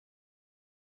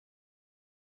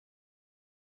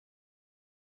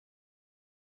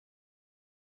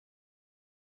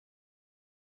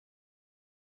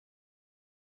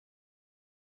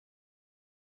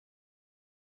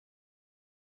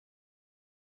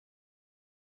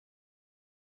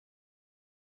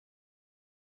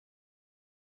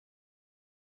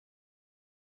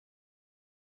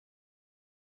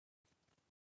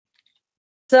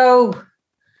So,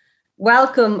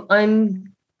 welcome.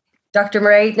 I'm Dr.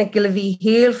 Mairéad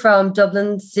Mhichíl from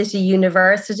Dublin City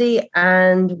University,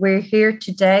 and we're here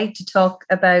today to talk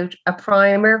about a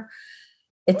primer.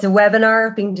 It's a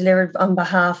webinar being delivered on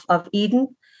behalf of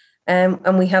Eden,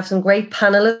 and we have some great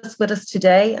panelists with us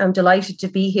today. I'm delighted to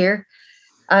be here.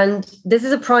 And this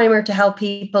is a primer to help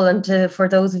people and for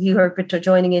those of you who are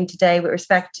joining in today with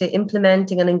respect to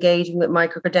implementing and engaging with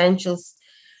micro-credentials.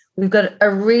 We've got a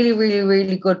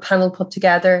really good panel put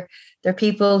together. They're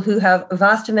people who have a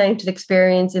vast amount of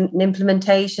experience in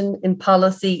implementation, in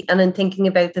policy, and in thinking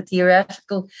about the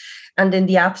theoretical and in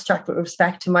the abstract with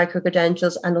respect to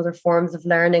micro-credentials and other forms of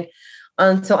learning.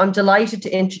 And so I'm delighted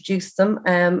to introduce them.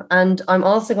 And I'm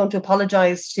also going to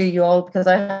apologise to you all because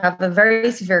I have a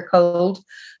very severe cold.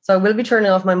 So I will be turning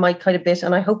off my mic quite a bit,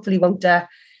 and I hopefully won't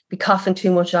be coughing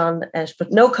too much on it,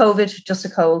 but no COVID, just a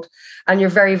cold. And you're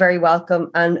very welcome.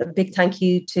 And a big thank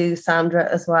you to Sandra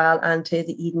as well and to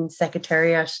the Eden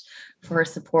Secretariat for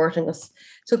supporting us.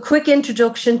 So quick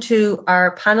introduction to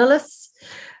our panelists.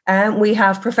 We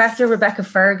have Professor Rebecca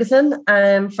Ferguson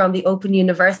from the Open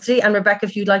University. And Rebecca,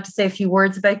 if you'd like to say a few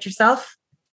words about yourself.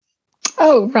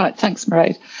 Oh, right. Thanks,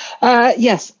 Mairéad.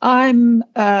 Yes, I'm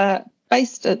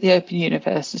based at the Open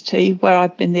University, where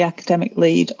I've been the academic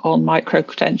lead on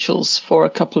micro-credentials for a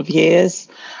couple of years.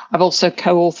 I've also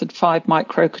co-authored 5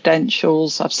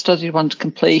 micro-credentials. I've studied one to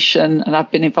completion, and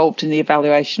I've been involved in the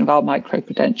evaluation of our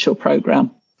micro-credential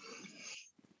programme.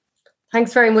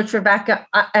 Thanks very much, Rebecca.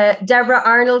 Deborah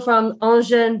Arnold from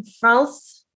Angers in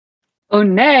France.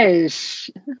 Onege.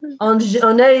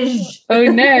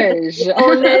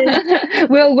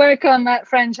 We'll work on that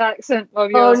French accent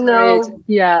of yours. Oh, no.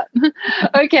 Yeah.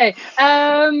 Okay.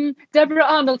 Deborah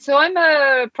Arnold. So I'm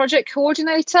a project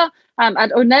coordinator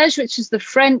at Onege, which is the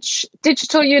French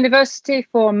Digital University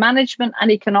for Management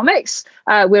and Economics.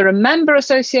 We're a member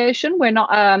association. We're not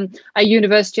a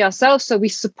university ourselves, so we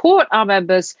support our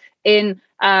members in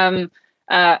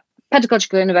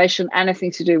pedagogical innovation,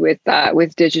 anything to do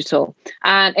with digital.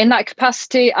 And in that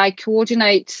capacity, I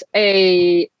coordinate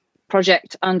a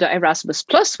project under Erasmus+,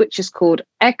 which is called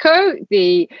ECHO,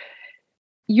 the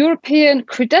European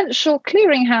Credential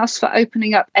Clearinghouse for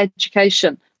Opening Up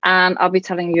Education. And I'll be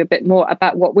telling you a bit more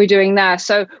about what we're doing there.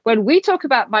 So when we talk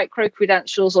about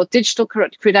micro-credentials or digital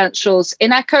credentials,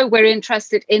 in ECHO, we're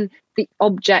interested in the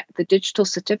object, the digital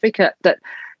certificate that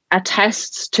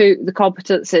attests to the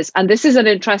competencies. And this is an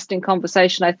interesting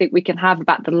conversation I think we can have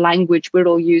about the language we're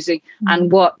all using and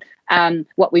what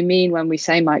we mean when we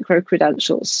say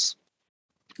micro-credentials.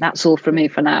 That's all from me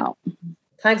for now.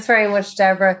 Thanks very much,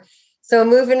 Deborah. So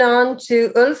moving on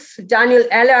to Ulf-Daniel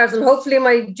Ehlers, and hopefully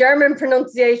my German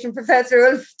pronunciation, Professor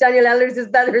Ulf-Daniel Ehlers, is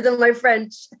better than my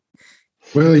French.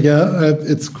 Well, yeah,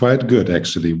 it's quite good,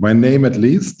 actually. My name, at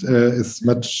least, is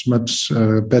much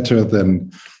better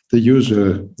than the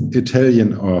usual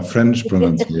Italian or French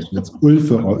pronunciation. It's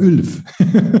Ulf or Ulf.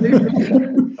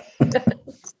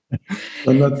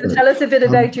 So tell us a bit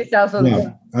about yourself, Ulf.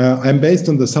 Yeah. I'm based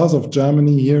in the south of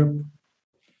Germany here.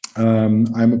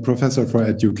 I'm a professor for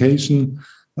education.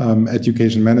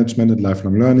 Education management and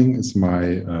lifelong learning is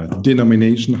my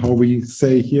denomination, how we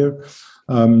say here.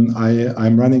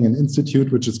 I'm running an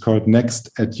institute which is called Next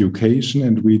Education,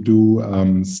 and we do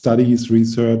studies,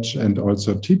 research, and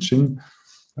also teaching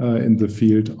in the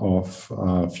field of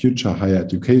future higher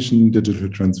education, digital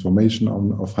transformation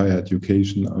of higher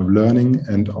education, of learning,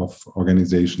 and of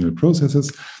organizational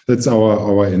processes. That's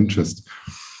our interest.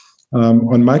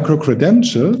 On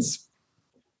micro-credentials,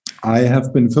 I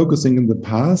have been focusing in the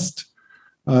past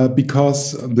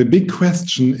because the big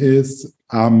question is,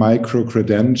 are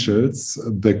micro-credentials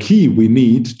the key we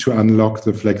need to unlock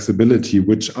the flexibility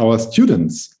which our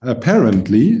students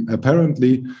apparently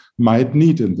might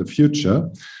need in the future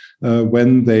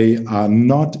when they are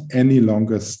not any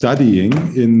longer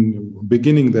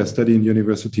beginning their study in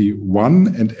University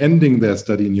 1 and ending their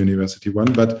study in University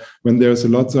 1, but when there's a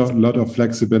lot of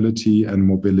flexibility and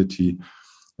mobility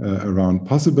around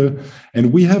possible.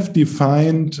 And we have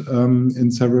defined in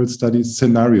several studies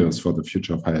scenarios for the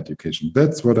future of higher education.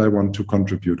 That's what I want to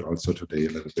contribute also today a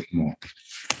little bit more.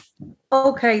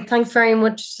 Okay, thanks very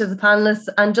much to the panelists.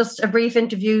 And just a brief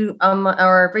interview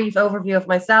or a brief overview of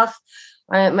myself.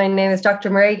 My name is Dr.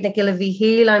 Mairéad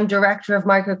Mhichíl. I'm Director of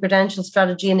Micro-Credential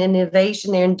Strategy and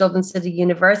Innovation here in Dublin City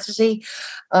University.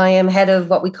 I am head of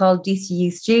what we call DCU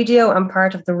Studio, and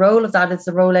part of the role of that is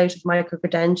the rollout of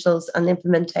micro-credentials and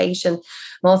implementation.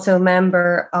 I'm also a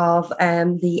member of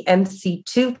the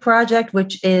MC2 project,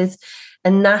 which is a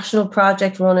national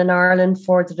project run in Ireland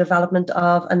for the development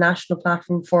of a national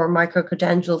platform for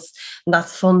micro-credentials, and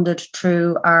that's funded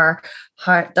through our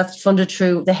that's funded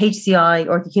through the HCI,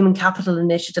 or the Human Capital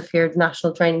Initiative here at the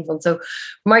National Training Fund. So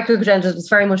micro-credentials is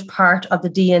very much part of the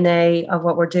DNA of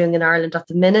what we're doing in Ireland at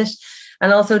the minute.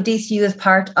 And also DCU is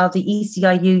part of the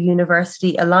ECIU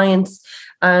University Alliance,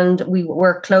 and we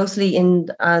work closely in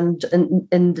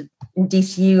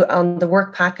DCU on the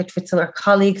work package with some of our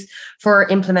colleagues for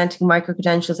implementing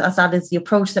micro-credentials, as that is the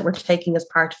approach that we're taking as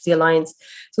part of the Alliance.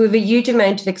 So we have a huge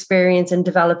amount of experience in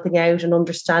developing out and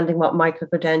understanding what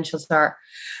micro-credentials are.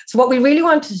 So what we really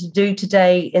wanted to do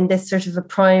today in this sort of a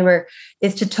primer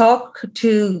is to talk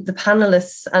to the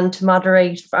panelists and to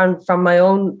moderate from my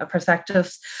own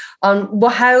perspectives on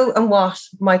how and what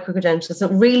micro-credentials. So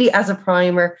really as a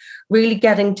primer, really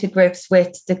getting to grips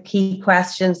with the key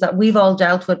questions that we've all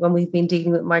dealt with when we've been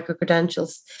dealing with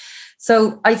micro-credentials.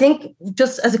 So I think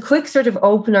just as a quick sort of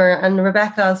opener, and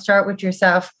Rebecca, I'll start with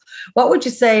yourself. What would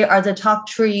you say are the top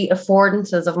 3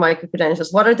 affordances of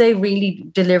micro-credentials? What are they really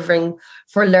delivering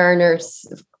for learners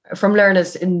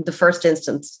in the first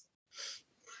instance?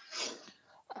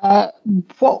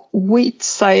 What we'd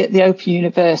say at the Open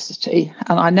University,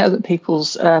 and I know that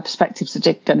people's perspectives are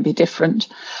going to be different,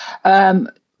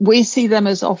 we see them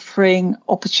as offering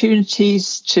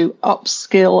opportunities to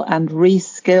upskill and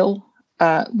reskill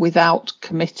without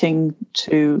committing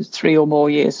to 3 or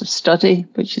more years of study,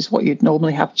 which is what you'd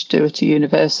normally have to do at a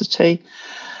university.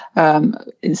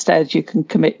 Instead, you can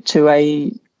commit to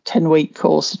a 10-week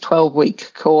course, a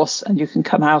 12-week course, and you can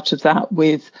come out of that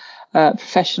with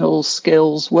professional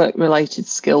skills, work-related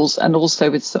skills, and also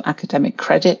with some academic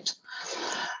credit.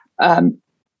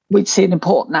 We'd see an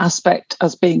important aspect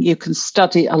as being you can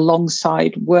study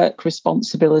alongside work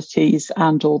responsibilities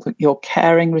and all your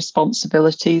caring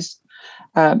responsibilities.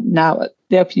 Now, at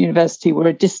the Open University, we're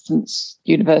a distance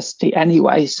university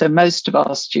anyway, so most of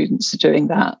our students are doing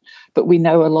that. But we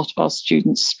know a lot of our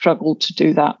students struggle to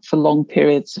do that for long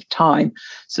periods of time.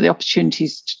 So the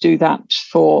opportunities to do that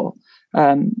for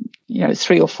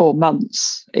 3 or 4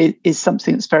 months is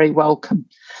something that's very welcome.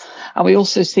 And we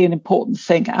also see an important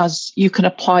thing as you can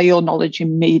apply your knowledge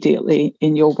immediately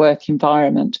in your work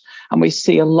environment. And we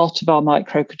see a lot of our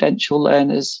micro-credential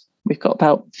learners, we've got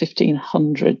about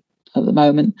 1,500 at the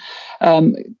moment,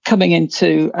 coming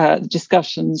into the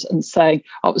discussions and saying,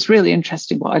 oh, it was really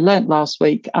interesting what I learned last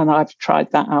week, and I've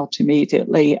tried that out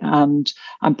immediately and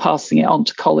I'm passing it on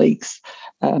to colleagues.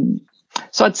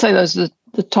 So I'd say those are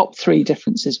the top 3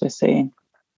 differences we're seeing.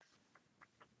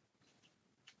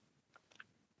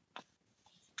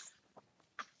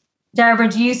 Deborah,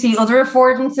 do you see other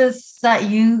affordances that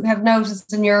you have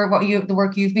noticed in the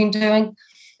work you've been doing?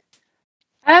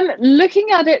 Looking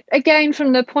at it again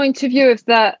from the point of view of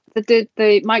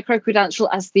the micro-credential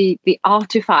as the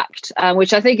artifact,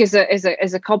 which I think is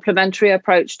a complementary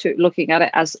approach to looking at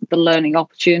it as the learning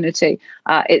opportunity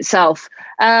itself.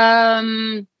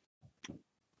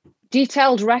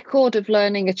 Detailed record of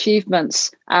learning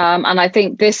achievements, and I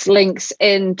think this links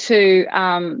into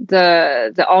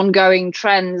the ongoing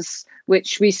trends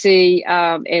which we see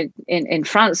in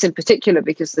France in particular,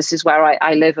 because this is where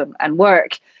I live and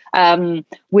work.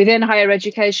 Within higher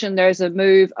education, there's a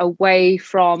move away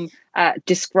from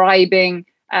describing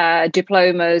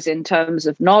diplomas in terms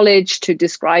of knowledge to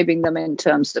describing them in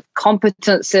terms of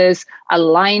competences,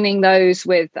 aligning those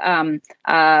with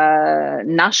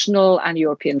national and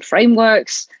European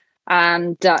frameworks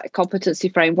and competency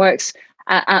frameworks.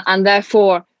 And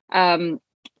therefore,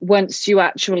 once you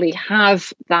actually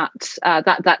have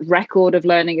that record of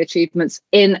learning achievements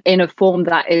in a form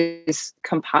that is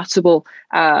compatible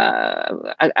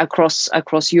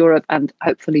across Europe and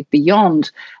hopefully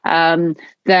beyond,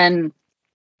 then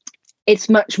it's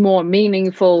much more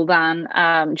meaningful than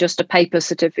just a paper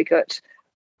certificate,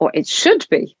 or it should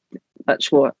be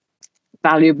much more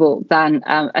valuable than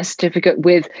a certificate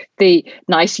with the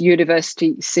nice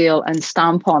university seal and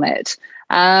stamp on it.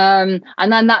 And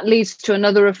then that leads to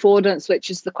another affordance, which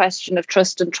is the question of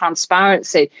trust and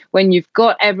transparency. When you've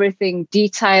got everything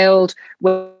detailed,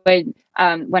 when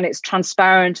it's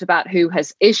transparent about who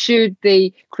has issued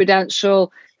the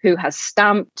credential, who has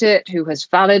stamped it, who has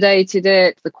validated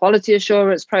it, the quality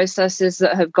assurance processes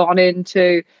that have gone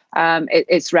into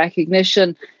its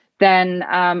recognition, then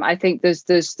I think there's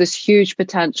this huge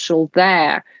potential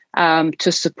there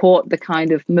to support the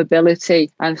kind of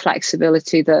mobility and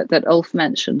flexibility that Ulf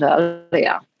mentioned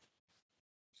earlier.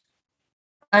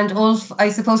 And Ulf, I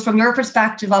suppose from your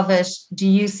perspective of it, do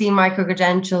you see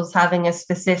micro-credentials having a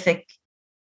specific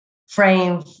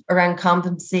frame around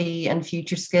competency and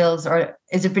future skills, or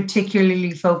is it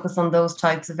particularly focused on those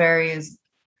types of areas?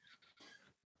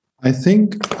 I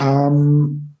think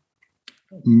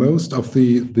most of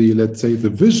the let's say the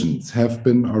visions have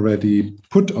been already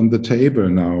put on the table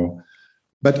now.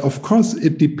 But of course,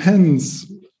 it depends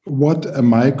what a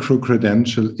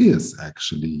micro-credential is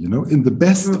actually. You know, in the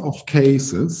best of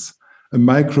cases, a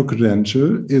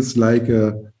micro-credential is like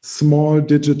a small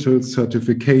digital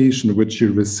certification which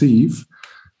you receive,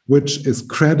 which is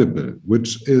credible,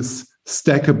 which is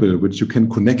stackable, which you can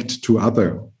connect to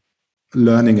other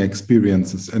learning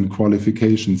experiences and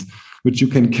qualifications, which you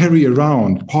can carry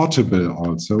around, portable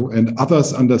also, and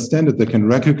others understand it, they can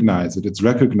recognize it, it's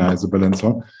recognizable and so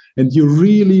on. And you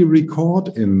really record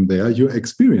in there your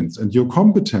experience and your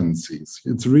competencies.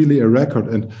 It's really a record,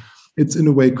 and it's in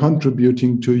a way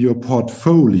contributing to your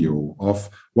portfolio of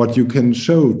what you can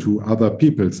show to other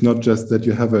people. It's not just that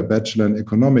you have a bachelor in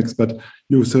economics, but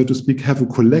you, so to speak, have a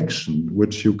collection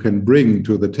which you can bring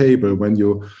to the table when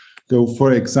you go,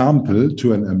 for example,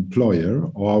 to an employer,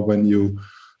 or when you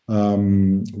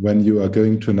are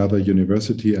going to another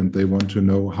university and they want to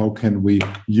know how can we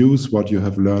use what you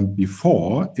have learned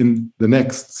before in the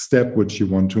next step which you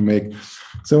want to make.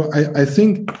 So I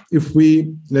think if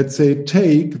we, let's say,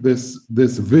 take this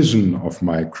vision of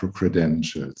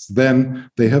micro-credentials, then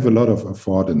they have a lot of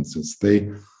affordances. They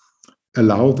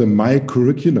allow the my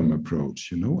curriculum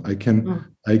approach. You know, I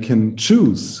can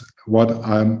choose what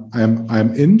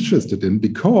I'm interested in,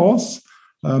 because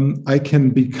I can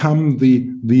become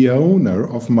the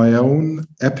owner of my own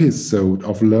episode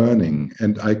of learning,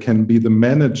 and I can be the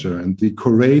manager and the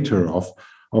curator of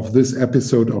this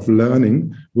episode of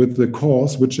learning with the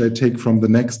course which I take from the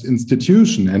next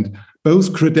institution. And those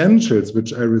credentials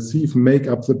which I receive make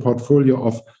up the portfolio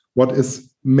of what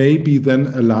is maybe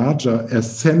then a larger,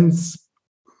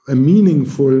 a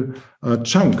meaningful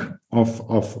chunk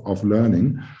of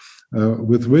learning.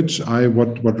 With which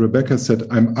what Rebecca said,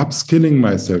 I'm upskilling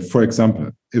myself. For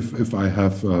example, if I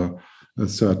have a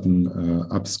certain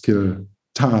upskill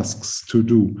tasks to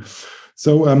do.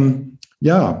 So I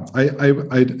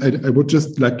would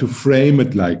just like to frame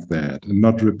it like that and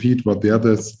not repeat what the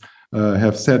others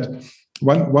have said.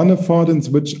 One affordance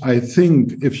which I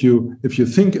think, if you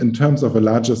think in terms of a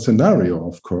larger scenario,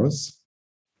 of course,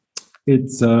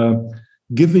 it's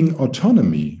giving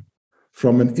autonomy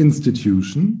from an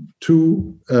institution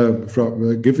to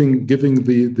giving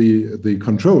the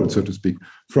control, so to speak,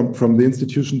 from the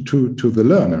institution to the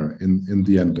learner in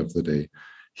the end of the day.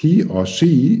 He or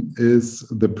she is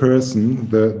the person,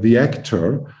 the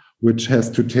actor, which has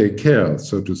to take care,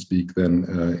 so to speak, then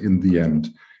in the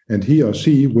end. And he or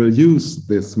she will use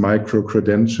this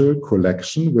micro-credential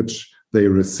collection, which they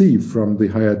receive from the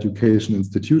higher education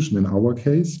institution, in our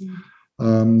case,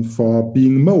 for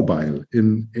being mobile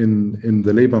in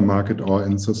the labor market or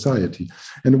in society.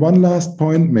 And one last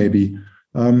point, maybe.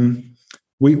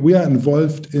 We are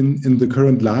involved in the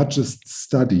current largest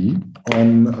study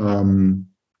on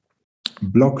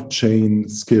blockchain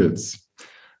skills.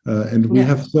 And we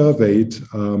have surveyed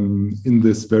in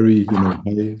this very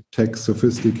high-tech,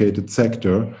 sophisticated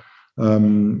sector,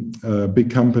 big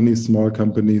companies, small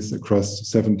companies across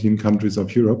 17 countries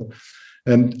of Europe.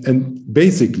 And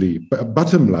basically,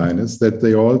 bottom line is that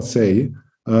they all say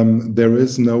there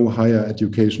is no higher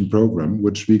education program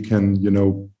which we can,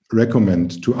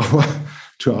 recommend to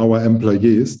our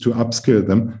employees to upskill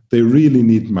them. They really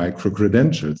need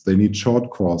micro-credentials. They need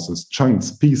short courses,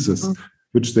 chunks, pieces,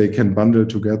 which they can bundle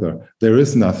together. There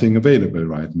is nothing available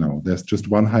right now. There's just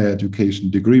one higher education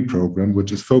degree program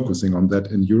which is focusing on that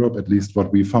in Europe, at least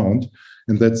what we found.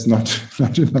 And that's not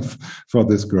enough for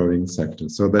this growing sector.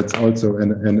 So that's also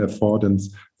an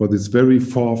affordance for these very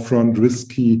forefront,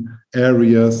 risky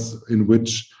areas in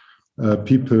which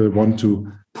people want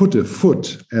to put a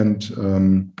foot and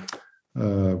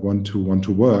want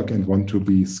to work and want to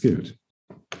be skilled.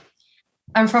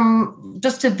 And from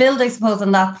just to build, I suppose,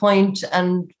 on that point,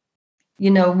 and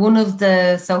one of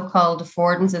the so-called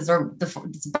affordances, or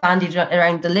it's bandied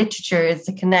around the literature, is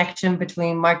the connection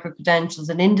between micro-credentials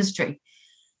and industry.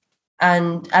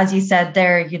 And as you said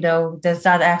there, there's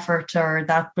that effort or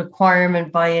that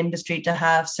requirement by industry to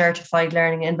have certified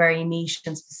learning in very niche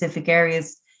and specific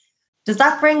areas. Does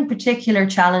that bring particular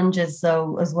challenges,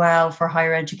 though, as well for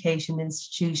higher education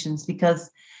institutions?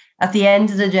 Because at the end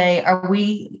of the day,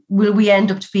 will we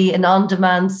end up to be an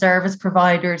on-demand service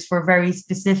providers for very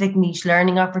specific niche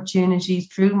learning opportunities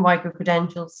through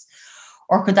micro-credentials?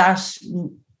 Or could that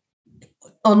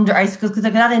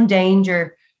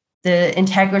endanger the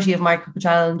integrity of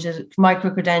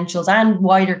micro-credentials and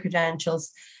wider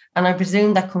credentials? And I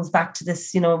presume that comes back to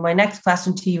this, my next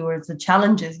question to you are the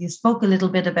challenges. You spoke a little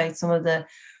bit about some of the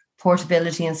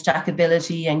portability and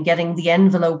stackability and getting the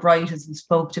envelope right, as we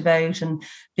spoke about, and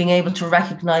being able to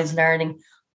recognize learning.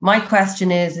 my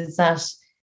question is that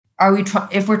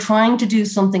if we're trying to do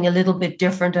something a little bit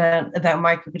different about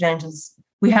micro-credentials,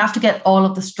 we have to get all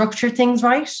of the structure things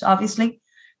right, obviously,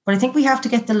 but I think we have to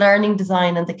get the learning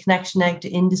design and the connection out to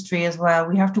industry as well.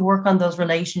 We have to work on those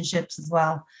relationships as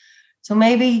well. So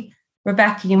maybe,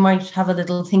 Rebecca, you might have a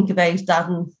little think about that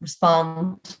and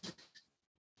respond.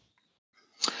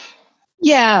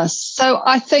 Yeah, so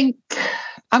I think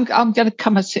I'm going to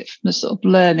come at it from the sort of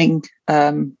learning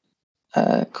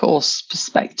course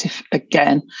perspective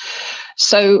again.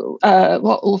 So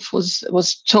what Ulf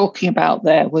was talking about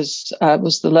there was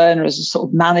the learner as a sort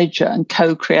of manager and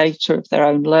co-creator of their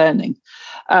own learning.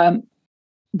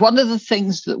 One of the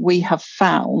things that we have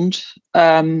found,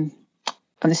 and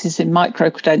this is in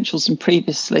micro-credentials and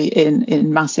previously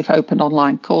in massive open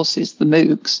online courses, the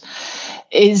MOOCs,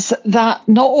 is that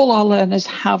not all our learners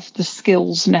have the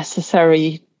skills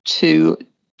necessary to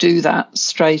do that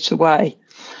straight away.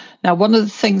 Now, one of the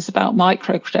things about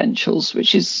micro-credentials,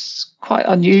 which is quite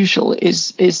unusual,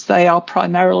 is they are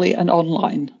primarily an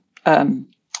online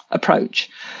approach.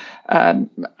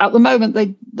 At the moment,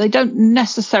 they don't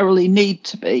necessarily need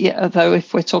to be, although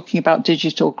if we're talking about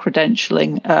digital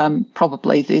credentialing,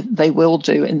 probably they will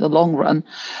do in the long run,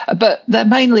 but they're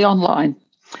mainly online.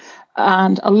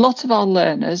 And a lot of our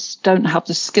learners don't have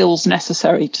the skills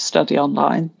necessary to study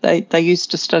online. They're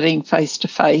used to studying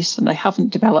face-to-face, and they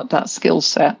haven't developed that skill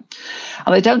set.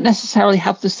 And they don't necessarily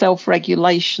have the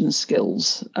self-regulation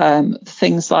skills,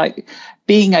 things like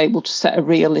being able to set a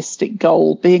realistic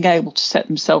goal, being able to set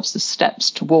themselves the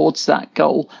steps towards that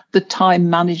goal, the time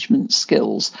management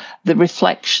skills, the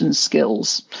reflection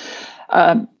skills.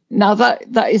 Now,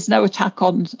 that is no attack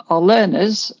on our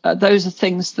learners. Those are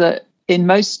things that in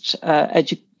most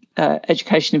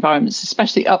education environments,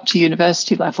 especially up to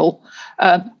university level,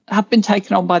 have been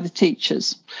taken on by the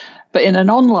teachers. But in an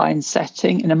online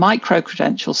setting, in a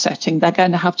micro-credential setting, they're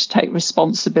going to have to take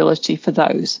responsibility for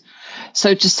those.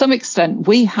 So to some extent,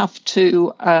 we have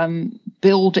to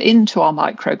build into our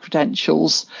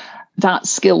micro-credentials that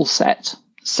skill set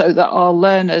so that our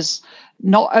learners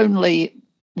not only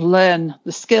learn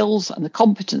the skills and the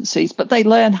competencies, but they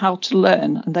learn how to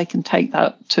learn, and they can take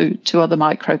that to other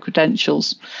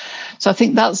micro-credentials. So I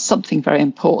think that's something very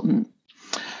important.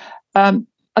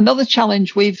 Another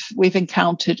challenge we've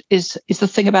encountered is the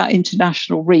thing about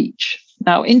international reach.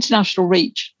 Now, international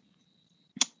reach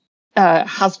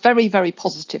has very, very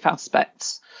positive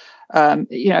aspects.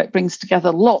 It brings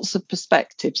together lots of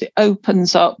perspectives. It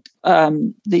opens up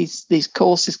these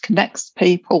courses, connects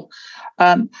people.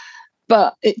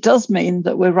 But it does mean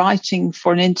that we're writing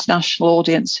for an international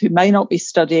audience who may not be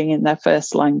studying in their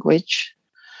first language.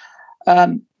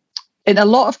 In a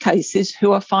lot of cases,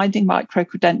 who are finding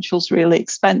micro-credentials really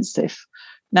expensive.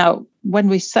 Now, when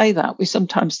we say that, we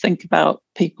sometimes think about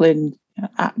people in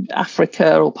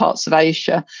Africa or parts of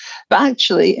Asia, but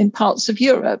actually in parts of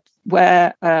Europe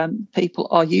where people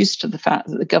are used to the fact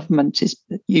that the government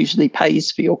usually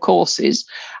pays for your courses,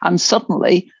 and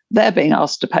suddenly they're being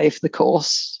asked to pay for the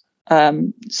course.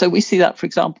 So we see that, for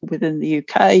example, within the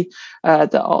UK,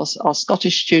 that our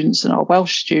Scottish students and our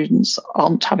Welsh students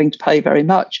aren't having to pay very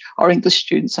much. Our English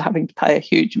students are having to pay a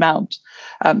huge amount.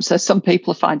 So some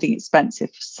people are finding it expensive,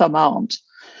 some aren't.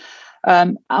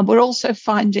 And we're also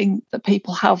finding that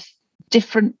people have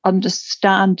different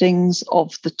understandings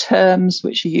of the terms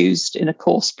which are used in a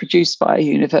course produced by a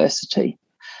university.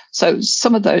 So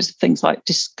some of those things like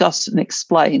discuss and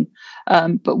explain.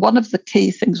 But one of the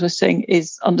key things we're seeing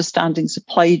is understandings of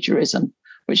plagiarism,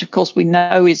 which, of course, we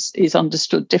know is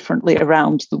understood differently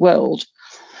around the world.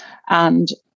 And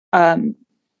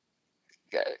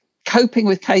coping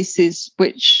with cases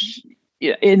which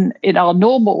in our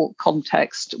normal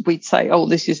context, we'd say, oh,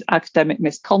 this is academic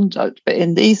misconduct. But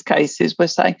in these cases, we're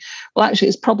saying, well, actually,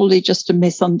 it's probably just a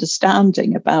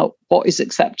misunderstanding about what is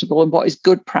acceptable and what is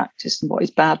good practice and what is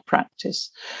bad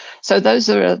practice. So those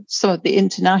are some of the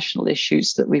international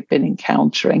issues that we've been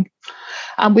encountering.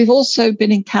 And we've also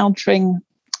been encountering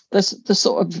the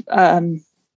sort of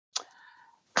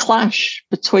clash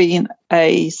between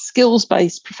a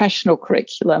skills-based professional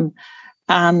curriculum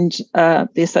and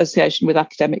the association with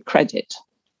academic credit,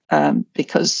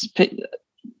 because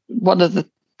one of the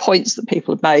points that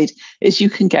people have made is you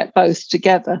can get both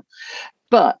together.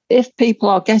 But if people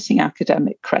are getting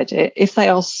academic credit, if they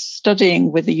are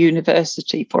studying with a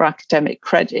university for academic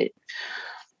credit,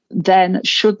 then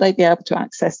should they be able to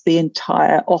access the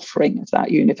entire offering of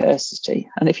that university?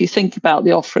 And if you think about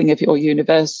the offering of your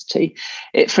university,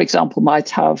 it, for example, might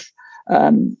have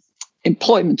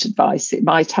employment advice, it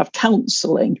might have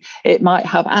counselling, it might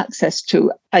have access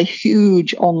to a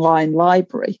huge online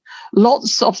library.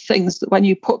 Lots of things that when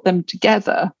you put them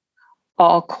together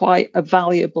are quite a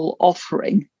valuable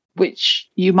offering, which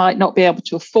you might not be able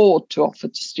to afford to offer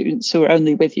to students who are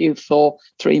only with you for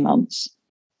 3 months.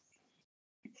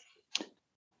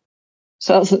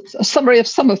 So that's a summary of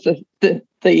some of the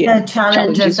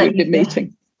challenges we've been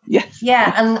meeting. Yes.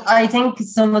 Yeah, and I think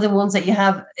some of the ones that you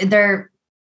have, they're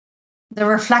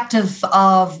reflective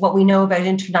of what we know about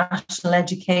international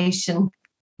education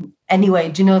anyway.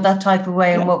 Do you know, that type of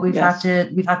way, and what we've had to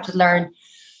learn.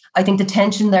 I think the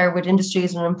tension there with industry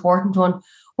is an important one.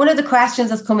 One of the questions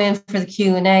that's come in for the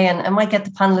Q&A, and I might get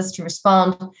the panelists to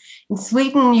respond. In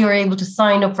Sweden, you're able to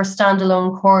sign up for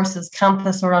standalone courses,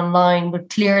 campus or online, with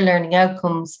clear learning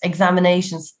outcomes,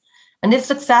 examinations. And if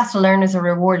successful, learners are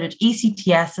rewarded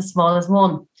ECTS as small as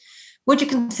 1. Would you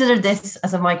consider this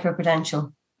as a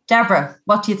micro-credential? Deborah,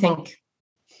 what do you think?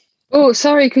 Oh,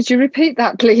 sorry, could you repeat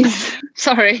that, please?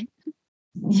 Sorry.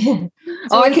 Yeah.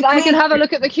 So I can have a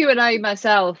look at the Q&A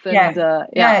myself. And,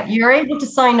 you're able to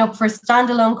sign up for a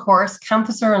standalone course,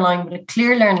 campus or online, with a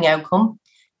clear learning outcome,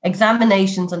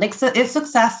 examinations, and if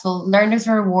successful, learners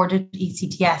are awarded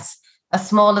ECTS, as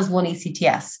small as 1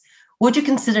 ECTS. Would you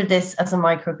consider this as a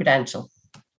micro-credential?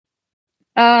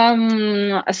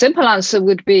 A simple answer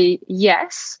would be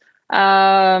yes.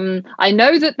 I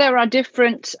know that there are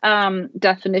different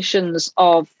definitions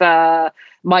of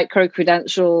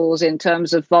micro-credentials in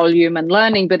terms of volume and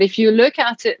learning, but if you look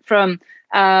at it from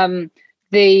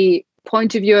the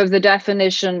point of view of the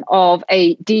definition of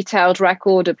a detailed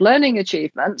record of learning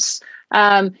achievements,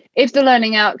 if the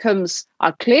learning outcomes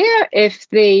are clear, if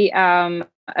the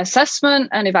assessment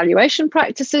and evaluation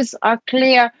practices are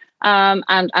clear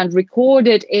and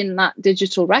recorded in that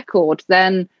digital record,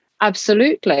 then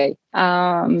absolutely.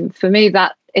 For me,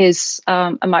 that is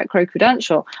a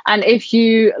micro-credential. And if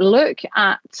you look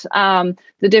at the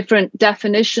different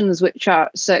definitions which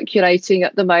are circulating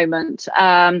at the moment,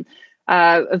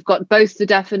 I've got both the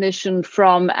definition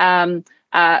from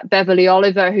Beverly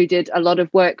Oliver, who did a lot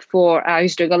of work for,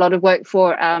 who's doing a lot of work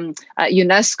for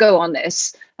UNESCO on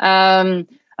this.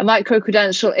 A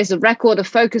micro-credential is a record of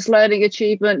focused learning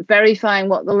achievement, verifying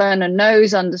what the learner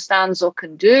knows, understands, or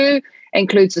can do,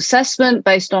 includes assessment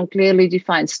based on clearly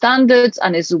defined standards,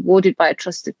 and is awarded by a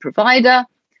trusted provider,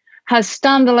 has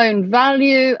standalone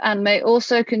value, and may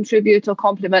also contribute or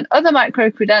complement other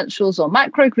micro-credentials or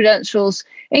macro-credentials,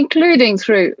 including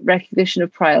through recognition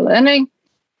of prior learning,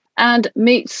 and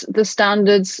meets the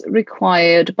standards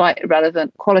required by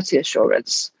relevant quality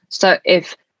assurance. So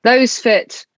if those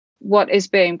fit what is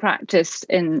being practiced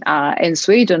in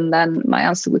Sweden, then my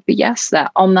answer would be yes, they're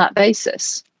on that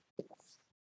basis.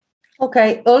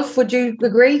 Okay, Ulf, would you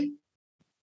agree?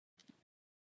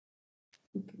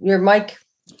 Your mic.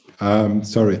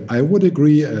 Sorry, I would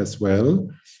agree as well.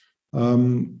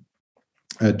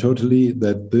 Totally,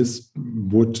 that this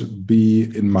would be,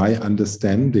 in my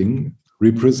understanding,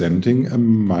 representing a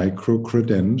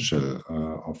micro-credential,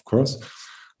 of course.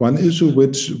 One issue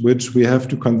which we have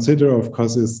to consider, of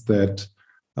course, is that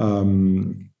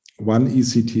 1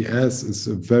 ECTS is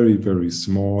a very, very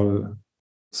small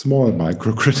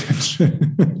micro-credential.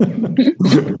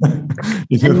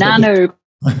 A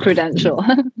nano-credential.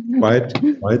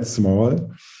 quite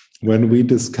small. When we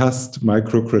discussed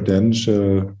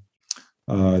micro-credential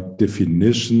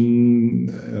definition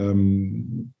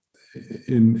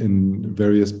in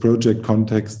various project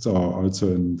contexts, or also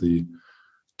in the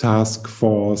task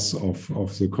force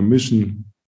of the Commission,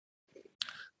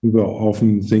 we were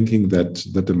often thinking that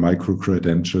the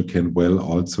micro-credential can well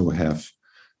also have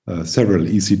several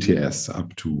ECTS,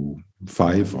 up to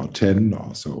 5 or 10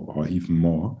 or so, or even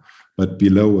more, but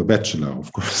below a bachelor,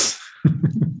 of course.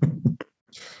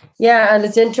 Yeah, and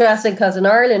it's interesting because in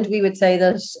Ireland we would say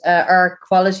that our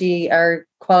quality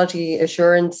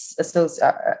assurance,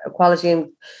 quality and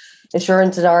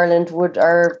assurance in Ireland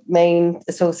our main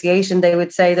association, they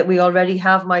would say that we already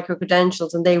have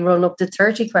micro-credentials and they run up to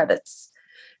 30 credits.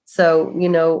 So, you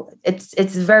know,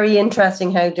 it's very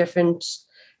interesting how different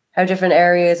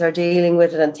areas are dealing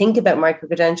with it and think about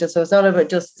micro-credentials. So it's not about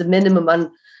just the minimum. And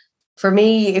for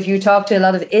me, if you talk to a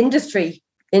lot of industry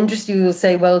will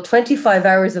say, well, 25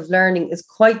 hours of learning is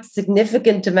quite a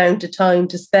significant amount of time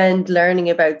to spend learning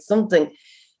about something.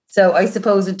 So I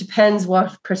suppose it depends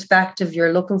what perspective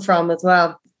you're looking from as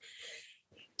well.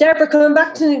 Deborah, coming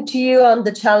back to you on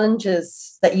the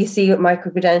challenges that you see with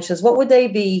micro-credentials, what would they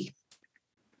be?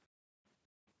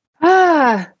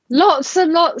 Lots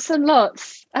and lots and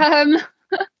lots.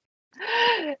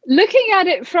 Looking at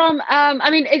it from,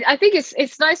 I think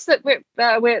it's nice that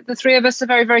we're the three of us are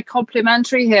very, very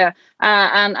complementary here,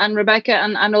 and Rebecca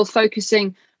and all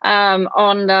focusing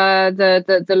on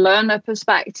the learner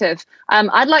perspective.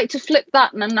 I'd like to flip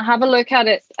that and have a look at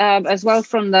it as well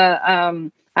from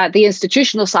the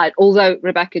institutional side, although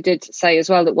Rebecca did say as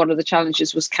well that one of the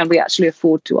challenges was, can we actually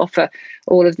afford to offer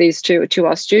all of these to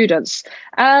our students?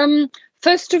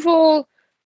 First of all,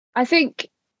 I think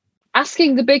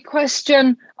asking the big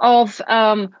question of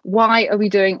why are we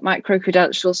doing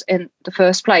micro-credentials in the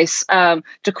first place? To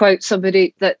quote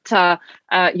somebody that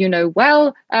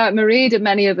Mairéad and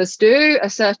many of us do, a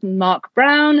certain Mark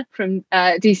Brown from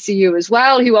DCU as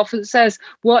well, who often says,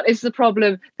 what is the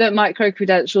problem that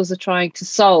micro-credentials are trying to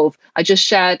solve? I just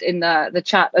shared in the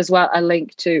chat as well a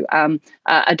link to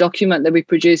a document that we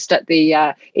produced at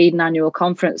the Eden Annual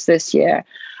Conference this year.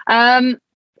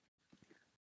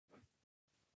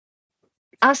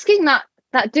 Asking that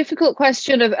difficult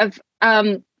question of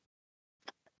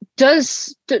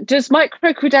does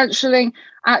micro-credentialing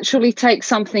actually take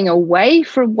something away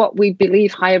from what we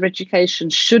believe higher education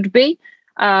should be?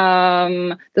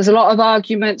 There's a lot of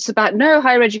arguments about no,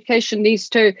 higher education needs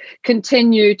to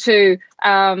continue to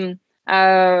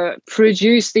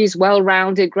produce these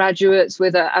well-rounded graduates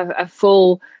with a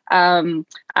full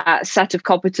set of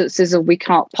competencies, and we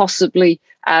can't possibly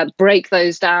break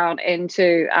those down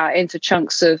into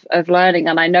chunks of learning.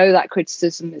 And I know that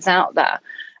criticism is out there.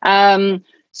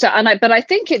 But I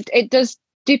think it does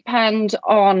depend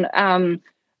on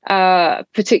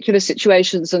particular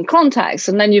situations and contexts,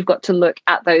 and then you've got to look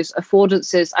at those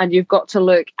affordances, and you've got to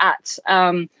look at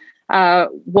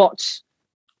what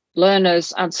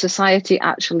learners and society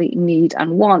actually need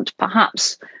and want.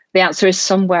 Perhaps the answer is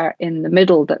somewhere in the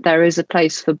middle, that there is a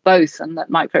place for both, and that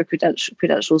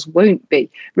micro-credentials won't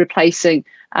be replacing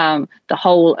the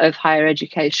whole of higher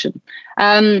education.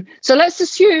 So let's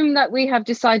assume that we have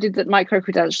decided that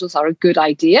micro-credentials are a good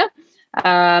idea,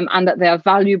 and that they are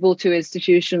valuable to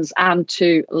institutions and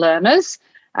to learners,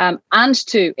 and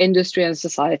to industry and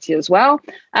society as well.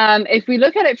 If we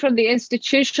look at it from the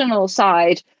institutional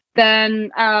side,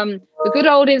 then the good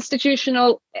old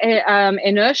institutional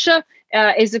inertia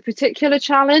is a particular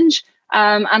challenge,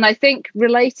 and I think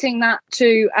relating that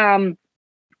to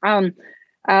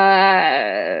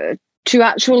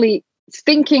actually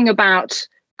thinking about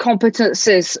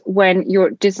competencies when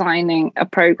you're designing a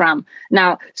program.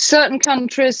 Now, certain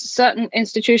countries, certain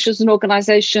institutions and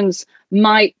organizations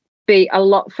might be a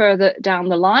lot further down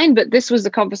the line, but this was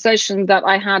the conversation that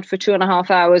I had for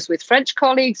 2.5 hours with French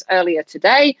colleagues earlier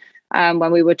today,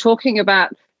 when we were talking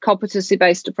about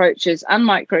competency-based approaches and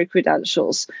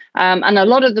micro-credentials. And a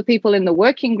lot of the people in the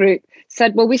working group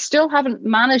said, well, we still haven't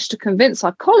managed to convince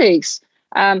our colleagues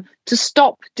to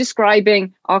stop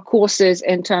describing our courses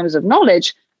in terms of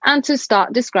knowledge and to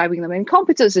start describing them in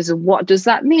competencies. And what does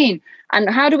that mean? And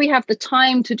how do we have the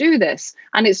time to do this?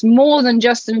 And it's more than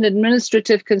just an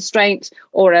administrative constraint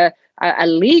or a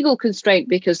legal constraint,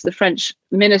 because the French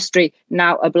ministry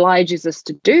now obliges us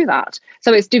to do that.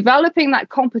 So it's developing that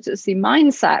competency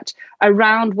mindset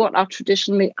around what are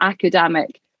traditionally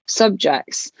academic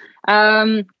subjects.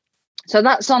 So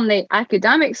that's on the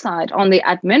academic side. On the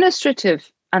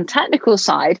administrative and technical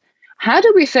side, how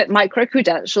do we fit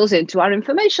micro-credentials into our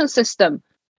information system?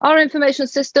 Our information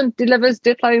system delivers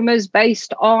diplomas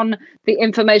based on the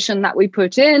information that we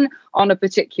put in on a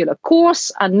particular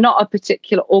course and not a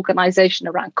particular organization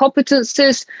around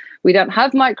competencies. We don't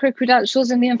have micro-credentials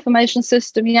in the information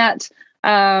system yet.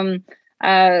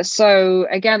 So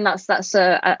again, that's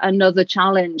another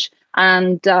challenge.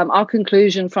 And our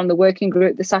conclusion from the working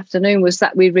group this afternoon was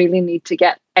that we really need to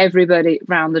get everybody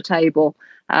round the table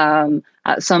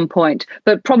at some point,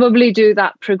 but probably do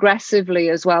that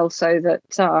progressively as well, so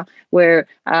that we're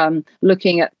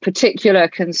looking at particular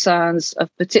concerns of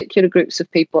particular groups of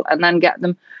people and then get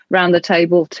them round the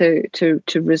table to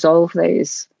resolve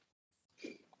these.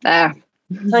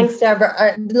 Thanks,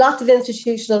 Deborah. Lots of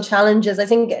institutional challenges. I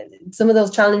think some of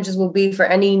those challenges will be for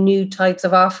any new types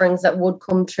of offerings that would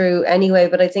come through anyway,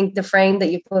 but I think the frame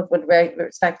that you put with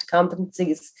respect to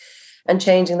competencies and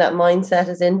changing that mindset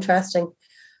is interesting.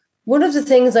 One of the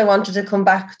things I wanted to come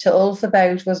back to Ulf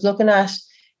about was looking at,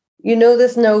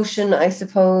 this notion, I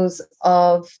suppose,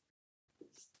 of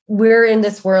we're in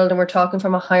this world and we're talking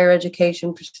from a higher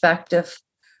education perspective,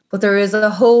 but there is a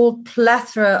whole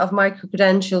plethora of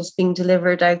micro-credentials being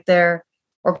delivered out there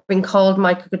or being called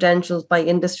micro-credentials by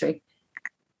industry.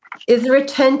 Is there a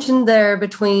tension there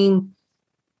between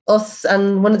us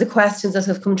and one of the questions that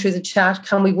have come through the chat?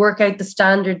 Can we work out the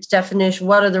standards definition?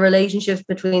 What are the relationships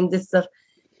between this that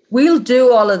we'll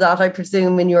do all of that, I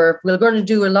presume, in Europe. We're going to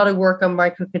do a lot of work on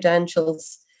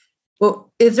micro-credentials. But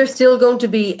is there still going to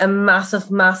be a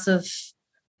massive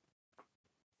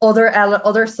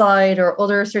other side or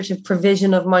other sort of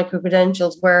provision of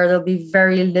micro-credentials where there'll be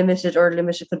very limited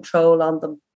control on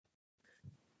them?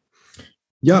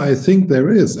 Yeah, I think there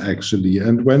is actually.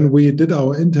 And when we did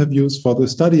our interviews for the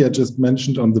study I just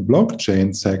mentioned on the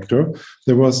blockchain sector,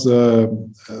 there was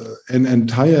an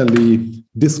entirely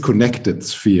disconnected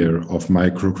sphere of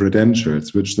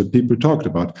micro-credentials, which the people talked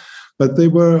about. But they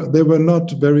were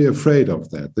not very afraid of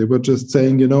that. They were just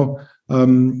saying,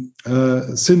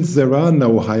 since there are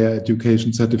no higher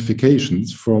education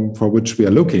certifications for which we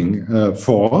are looking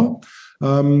for,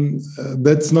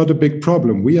 that's not a big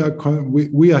problem. We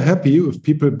are happy if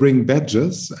people bring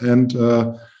badges and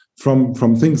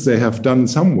from things they have done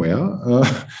somewhere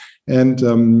and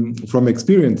from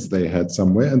experience they had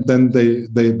somewhere, and then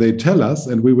they tell us,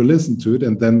 and we will listen to it,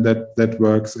 and then that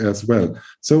works as well.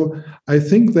 So I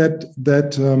think that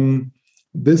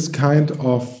this kind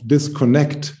of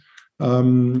disconnect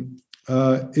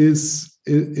is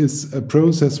a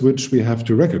process which we have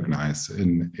to recognize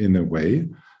in a way.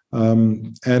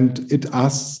 And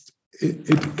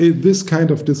this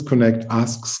kind of disconnect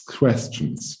asks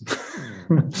questions.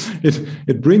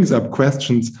 it brings up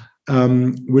questions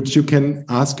which you can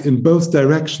ask in both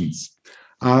directions.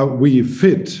 Are we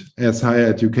fit as higher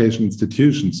education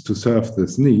institutions to serve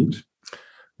this need?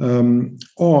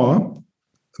 Or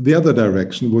the other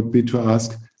direction would be to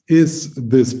ask, is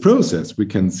this process we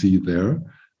can see there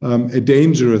a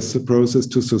dangerous process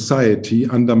to society,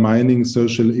 undermining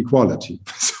social equality?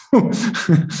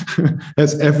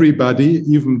 Has everybody,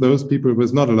 even those people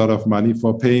with not a lot of money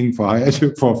for paying for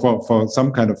for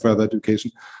some kind of further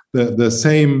education, the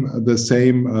same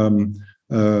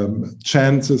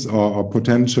chances or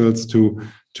potentials to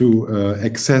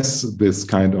access this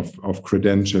kind of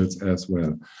credentials as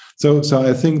well? So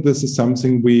I think this is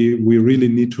something we really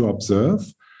need to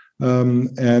observe.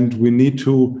 And we need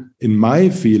to, in my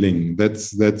feeling,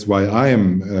 that's why I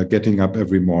am getting up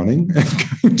every morning and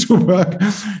going to work.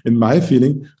 In my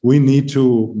feeling, we need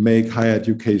to make higher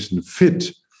education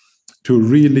fit to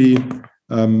really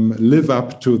live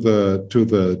up to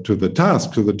the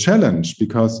task, to the challenge,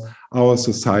 because our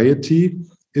society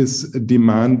is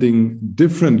demanding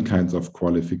different kinds of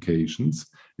qualifications,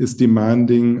 is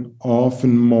demanding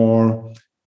often more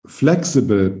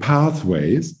flexible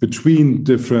pathways between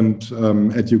different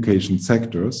education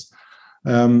sectors,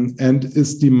 and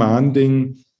is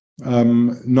demanding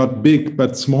not big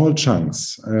but small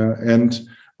chunks. And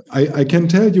I can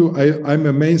tell you, I'm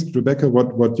amazed, Rebecca,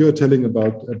 what you're telling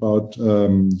about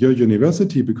your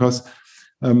university, because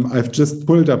I've just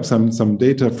pulled up some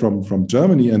data from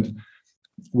Germany, and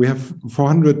we have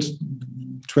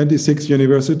 426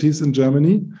 universities in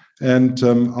Germany. And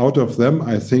out of them,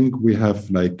 I think we have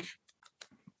like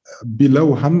below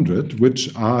 100,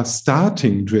 which are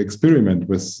starting to experiment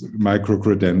with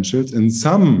micro-credentials in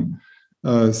some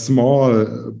small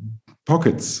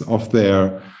pockets of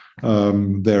their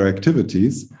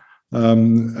activities.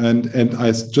 And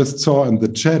I just saw in the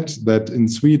chat that in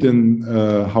Sweden,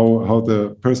 how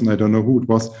the person, I don't know who it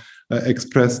was,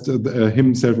 expressed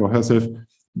himself or herself.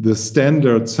 The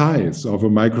standard size of a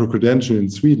micro-credential in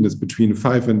Sweden is between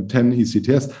 5 and 10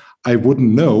 ECTS. I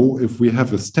wouldn't know if we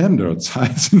have a standard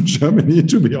size in Germany,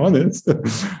 to be honest.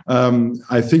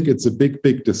 I think it's a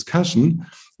big discussion.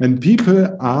 And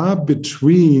people are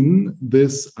between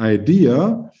this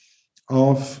idea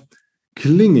of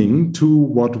clinging to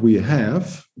what we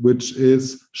have, which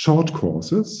is short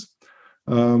courses,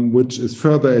 which is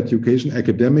further education,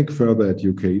 academic further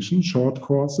education, short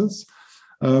courses.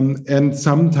 And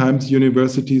sometimes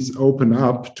universities open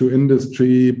up to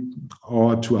industry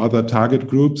or to other target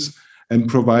groups and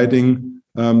providing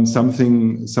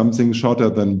something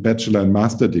shorter than bachelor and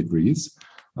master degrees.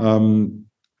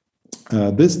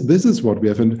 This is what we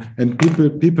have, and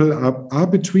people are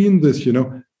between this,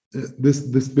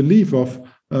 this belief of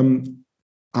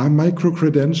are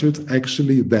micro-credentials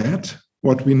actually that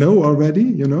what we know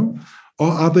already, or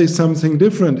are they something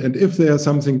different? And if they are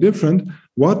something different,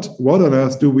 what on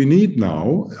earth do we need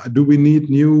now? Do we need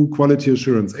new quality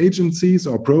assurance agencies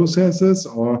or processes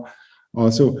or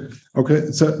so?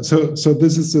 Okay, so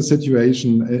this is the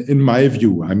situation in my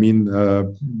view. I mean,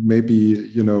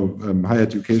 maybe higher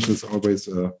education is always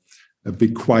a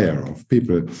big choir of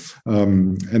people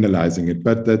analyzing it,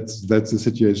 but that's the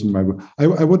situation in my view.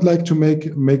 I would like to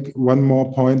make one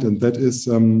more point, and that is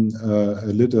a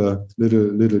little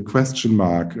question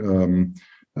mark,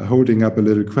 holding up a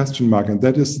little question mark, and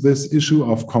that is this issue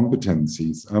of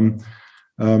competencies.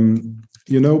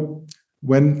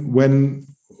 When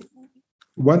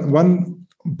one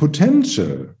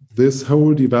potential this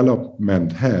whole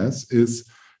development has is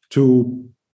to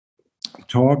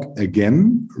talk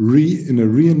again in a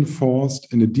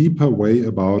reinforced, in a deeper way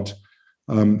about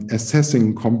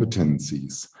assessing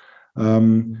competencies.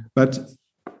 But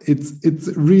it's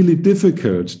really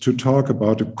difficult to talk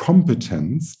about a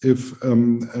competence if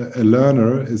a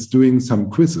learner is doing some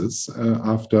quizzes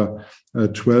after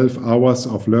 12 hours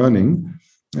of learning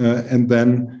and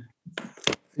then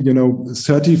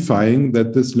certifying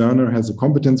that this learner has a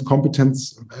competence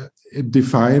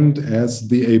defined as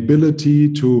the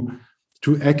ability to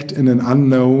act in an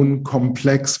unknown,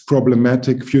 complex,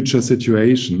 problematic future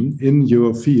situation in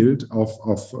your field of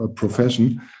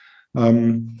profession.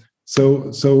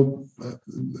 So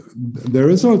there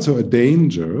is also a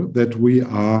danger that we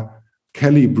are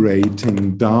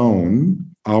calibrating down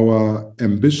our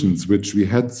ambitions, which we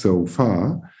had so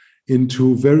far,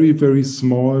 into very, very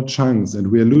small chunks, and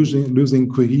we are losing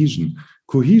cohesion.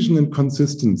 Cohesion and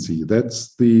consistency,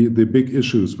 that's the big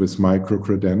issues with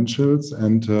micro-credentials,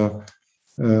 and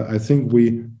I think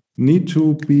we need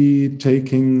to be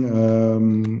taking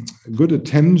good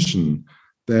attention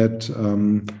that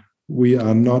we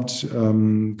are not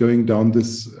going down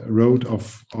this road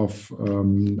of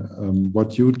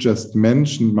what you just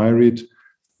mentioned, Mairéad,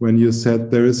 when you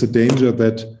said there is a danger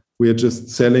that we are just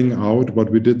selling out what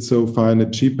we did so far in a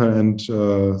cheaper and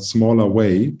smaller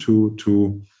way to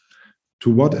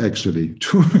what actually?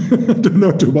 To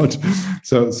what?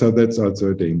 So that's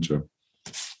also a danger.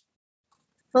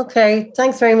 Okay,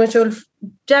 thanks very much, Ulf.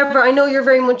 Deborah, I know you're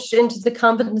very much into the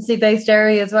competency-based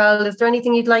area as well. Is there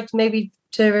anything you'd like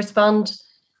to respond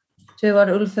to what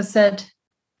Ulf has said?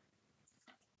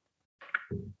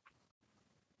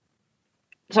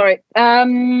 Sorry.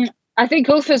 I think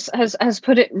Ulf has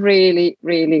put it really,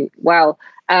 really well.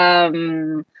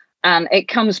 And it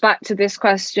comes back to this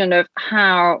question of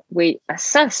how we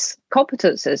assess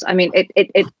competences. I mean,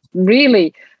 it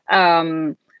really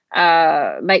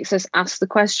makes us ask the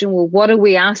question, well, what are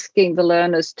we asking the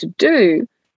learners to do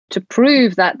to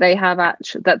prove that they have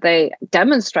that they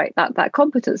demonstrate that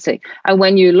competency? And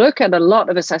when you look at a lot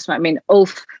of assessment, I mean,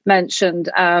 Ulf mentioned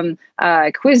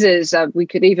quizzes. We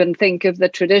could even think of the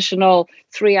traditional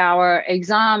 3-hour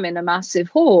exam in a massive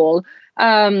hall,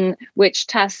 which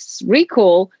tests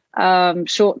recall,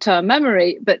 short-term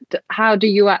memory. But how do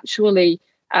you actually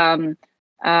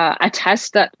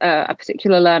attest that a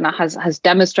particular learner has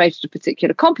demonstrated a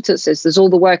particular competencies? There's all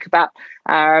the work about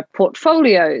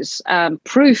portfolios,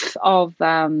 proof of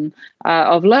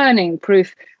learning,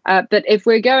 proof. But if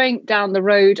we're going down the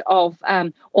road of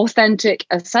authentic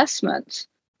assessment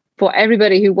for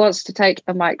everybody who wants to take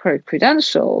a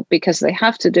micro-credential, because they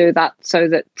have to do that so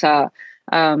that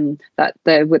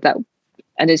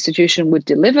an institution would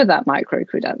deliver that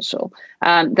micro-credential,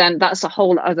 then that's a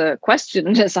whole other question,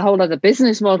 and it's a whole other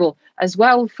business model as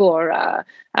well for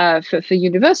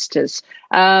universities.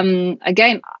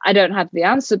 Again, I don't have the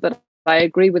answer, but I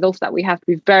agree with Ulf that we have to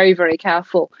be very, very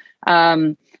careful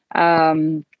about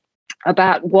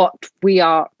what we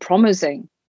are promising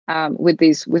with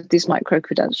these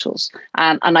micro-credentials,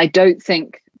 and I don't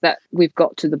think that we've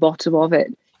got to the bottom of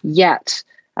it yet.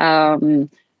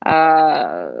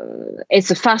 It's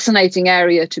a fascinating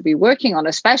area to be working on,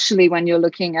 especially when you're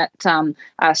looking at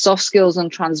soft skills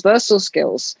and transversal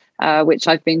skills, which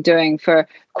I've been doing for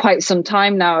quite some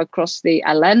time now across the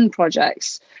LN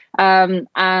projects. And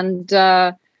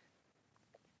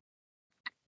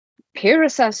peer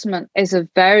assessment is a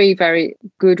very, very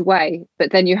good way,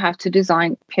 but then you have to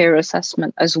design peer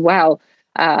assessment as well,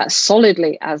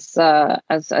 solidly, as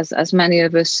many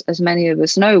of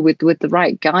us know, with the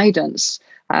right guidance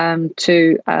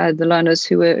to the learners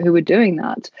who are doing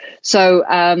that. So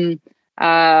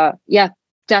yeah,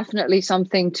 definitely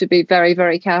something to be very,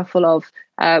 very careful of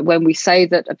when we say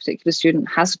that a particular student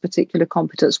has a particular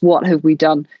competence. What have we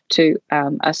done to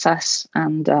assess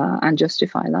and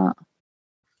justify that?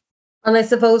 And I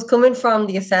suppose coming from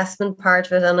the assessment part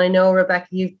of it, and I know, Rebecca,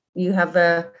 you have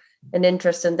an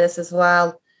interest in this as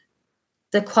well,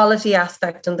 the quality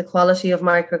aspect and the quality of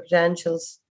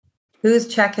micro-credentials. Who's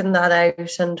checking that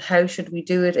out, and how should we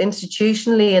do it?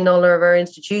 Institutionally, in all of our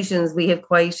institutions, we have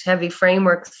quite heavy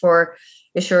frameworks for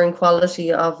assuring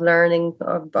quality of learning,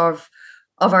 of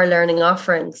our learning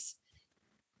offerings.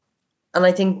 And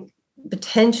I think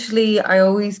potentially I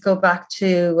always go back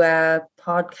to a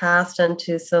podcast and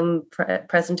to some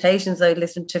presentations I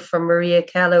listened to from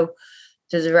Mhichíl,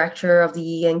 the director of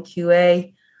the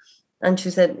ENQA. And she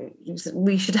said,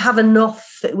 we should have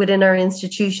enough within our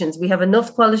institutions. We have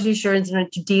enough quality assurance in order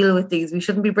to deal with these. We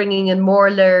shouldn't be bringing in more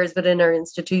layers within our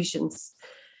institutions.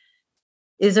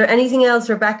 Is there anything else,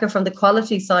 Rebecca, from the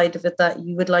quality side of it that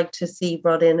you would like to see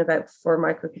brought in for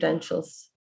micro-credentials?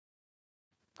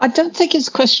 I don't think it's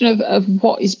a question of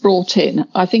what is brought in.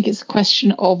 I think it's a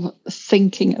question of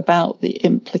thinking about the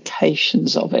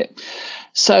implications of it.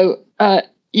 So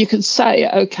you can say,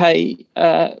 okay,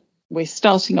 we're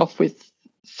starting off with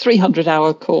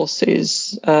 300-hour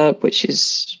courses, which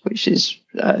is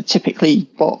typically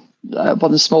what one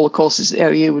of the smaller courses at the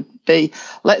OU would be.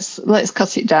 Let's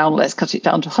cut it down. Let's cut it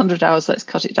down to 100 hours. Let's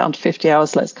cut it down to 50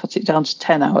 hours. Let's cut it down to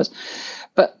 10 hours.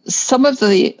 But some of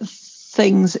the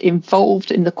things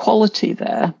involved in the quality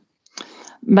there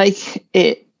make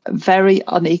it very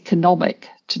uneconomic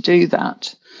to do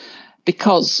that,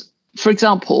 because, for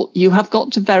example, you have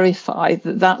got to verify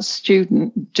that that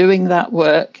student doing that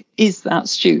work is that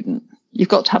student. You've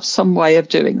got to have some way of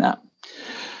doing that.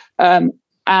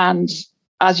 And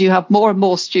as you have more and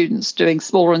more students doing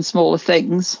smaller and smaller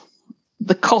things,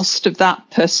 the cost of that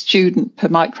per student per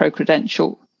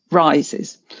micro-credential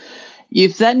rises.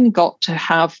 You've then got to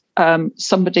have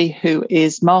somebody who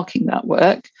is marking that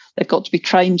work. They've got to be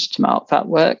trained to mark that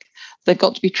work. They've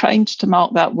got to be trained to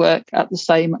mark that work at the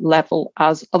same level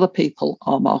as other people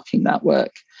are marking that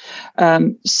work.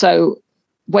 So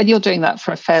when you're doing that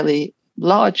for a fairly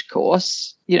large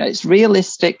course, it's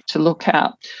realistic to look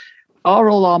at, are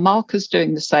all our markers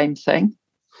doing the same thing?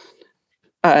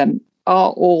 Are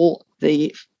all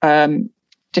the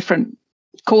different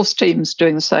course teams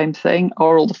doing the same thing?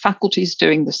 Are all the faculties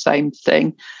doing the same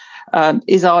thing?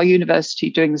 Is our university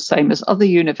doing the same as other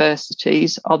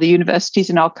universities? Are the universities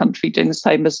in our country doing the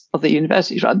same as other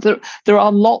universities? There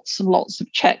are lots and lots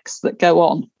of checks that go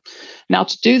on. Now,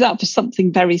 to do that for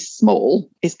something very small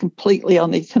is completely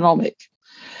uneconomic.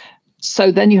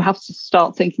 So then you have to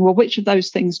start thinking, well, which of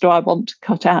those things do I want to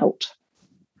cut out?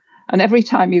 And every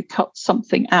time you cut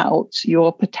something out,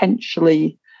 you're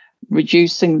potentially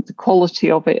reducing the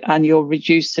quality of it, and you're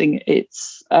reducing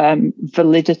its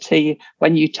validity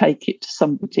when you take it to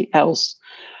somebody else.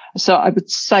 So I would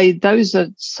say those are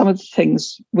some of the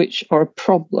things which are a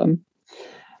problem.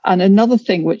 And another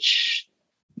thing which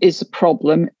is a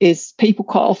problem is people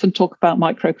quite often talk about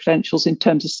micro-credentials in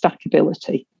terms of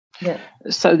stackability. Yeah.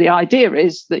 So the idea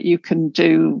is that you can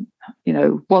do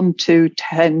 1, 2,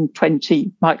 10,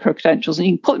 20 micro-credentials, and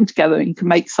you can put them together and you can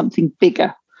make something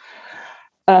bigger.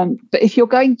 But if you're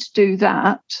going to do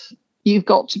that, you've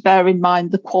got to bear in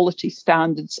mind the quality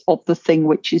standards of the thing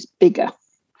which is bigger.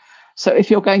 So if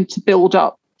you're going to build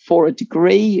up for a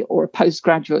degree or a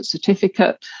postgraduate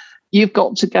certificate, you've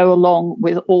got to go along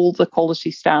with all the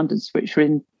quality standards which are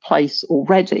in place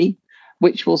already,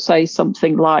 which will say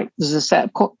something like there's a set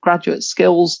of graduate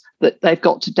skills that they've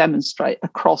got to demonstrate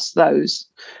across those.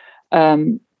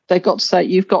 They've got to say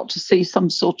you've got to see some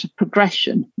sort of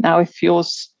progression. Now, if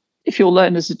your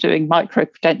learners are doing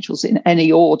micro-credentials in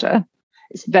any order,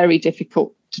 it's very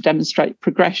difficult to demonstrate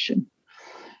progression.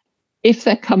 If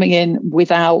they're coming in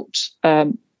without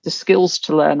the skills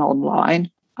to learn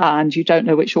online and you don't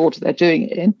know which order they're doing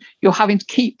it in, you're having to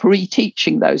keep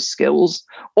reteaching those skills,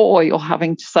 or you're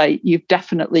having to say, you've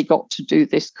definitely got to do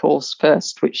this course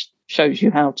first, which shows you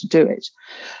how to do it.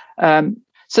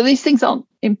 So these things aren't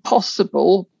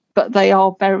impossible, but they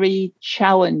are very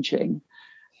challenging.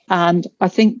 And I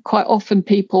think quite often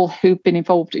people who've been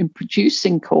involved in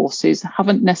producing courses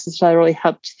haven't necessarily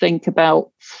had to think about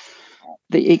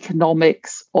the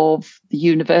economics of the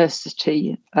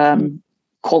university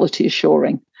quality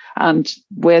assuring. And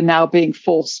we're now being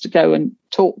forced to go and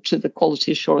talk to the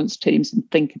quality assurance teams and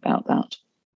think about that.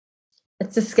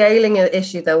 It's a scaling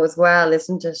issue, though, as well,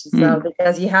 isn't it? Well,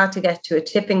 because you had to get to a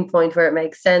tipping point where it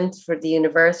makes sense for the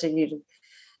university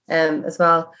as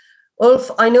well.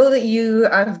 Ulf, I know that you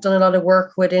have done a lot of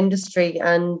work with industry,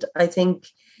 and I think,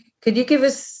 could you give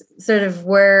us sort of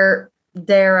where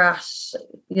they're at,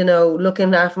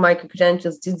 looking at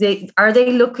micro-credentials? Are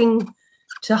they looking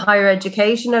to higher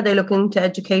education? Are they looking to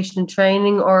education and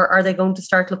training, or are they going to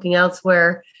start looking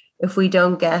elsewhere if we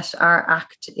don't get our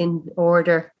act in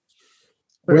order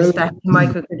with respect to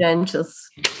micro-credentials?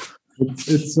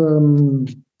 It's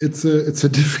a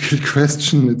difficult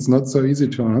question. It's not so easy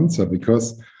to answer,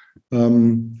 because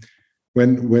when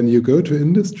you go to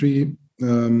industry,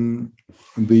 the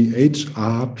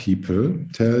HR people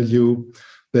tell you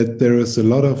that there is a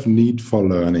lot of need for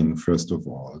learning, first of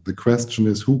all. The question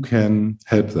is, who can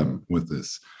help them with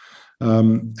this?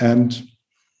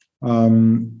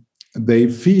 They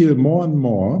feel more and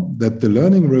more that the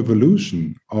learning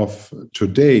revolution of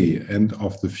today and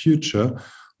of the future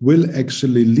will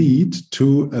actually lead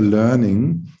to a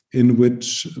learning in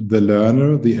which the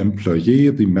learner, the employee,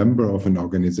 the member of an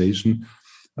organization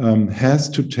has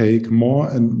to take more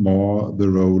and more the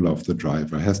role of the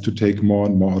driver, has to take more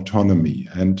and more autonomy.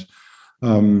 And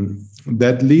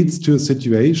that leads to a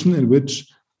situation in which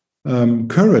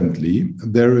currently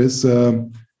there is a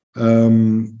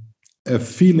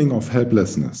feeling of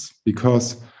helplessness,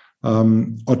 because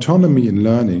autonomy in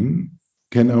learning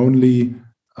can only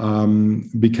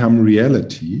become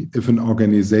reality if an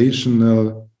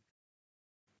organizational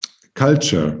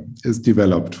culture is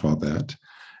developed for that.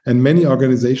 And many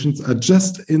organizations are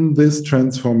just in this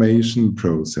transformation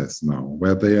process now,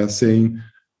 where they are saying,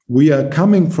 we are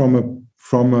coming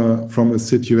from a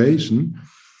situation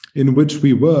in which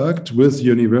we worked with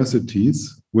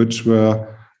universities which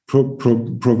were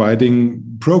providing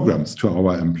programs to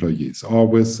our employees, or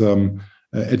with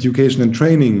education and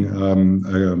training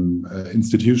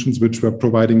institutions which were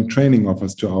providing training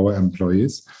offers to our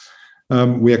employees.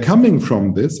 We are coming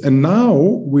from this, and now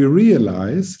we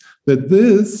realize that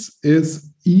this is,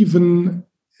 even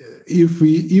if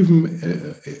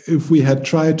we had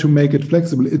tried to make it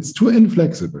flexible, it's too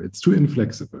inflexible. It's too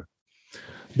inflexible.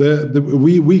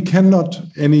 We cannot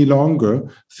any longer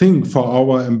think for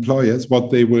our employers what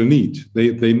they will need.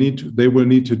 They will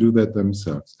need to do that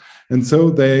themselves. And so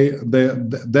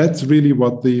that's really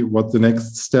what the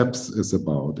next steps is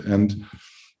about. And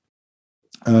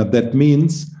that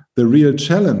means the real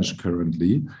challenge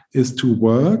currently is to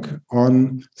work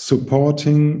on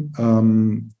supporting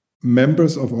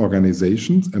members of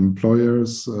organizations,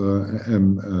 employers,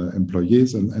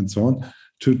 employees, and so on,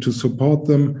 to support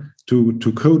them,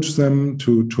 to coach them,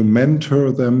 to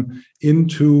mentor them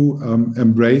into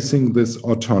embracing this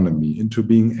autonomy, into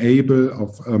being able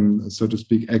of, so to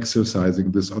speak,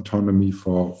 exercising this autonomy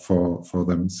for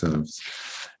themselves.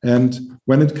 And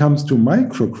when it comes to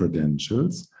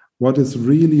micro-credentials, what is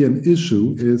really an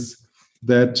issue is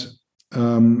that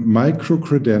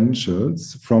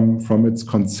micro-credentials, from its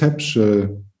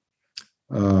conceptual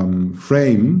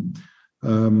frame,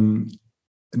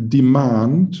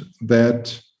 demand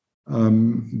that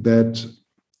the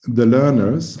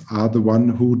learners are the one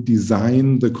who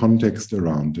design the context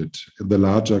around it, the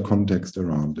larger context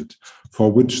around it,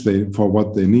 for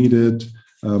what they needed,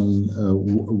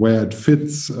 where it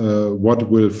fits, what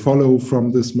will follow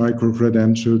from this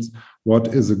micro-credentials,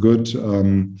 what is a good,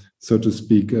 so to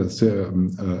speak,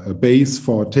 a base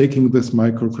for taking this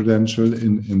micro-credential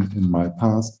in my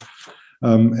past.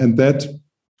 And that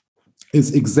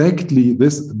is exactly,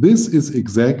 this is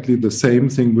exactly the same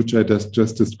thing which I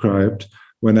just described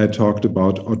when I talked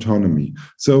about autonomy.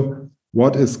 So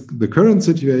what is the current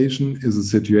situation is a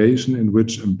situation in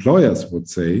which employers would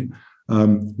say,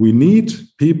 we need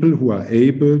people who are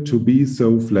able to be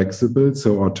so flexible,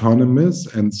 so autonomous,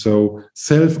 and so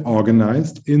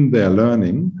self-organized in their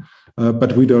learning,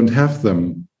 but we don't have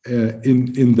them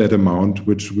in that amount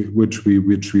which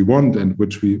we want and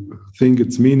which we think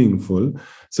it's meaningful.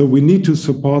 So we need to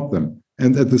support them.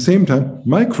 And at the same time,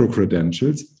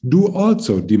 micro-credentials do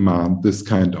also demand this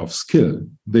kind of skill.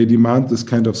 They demand this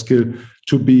kind of skill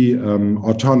to be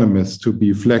autonomous, to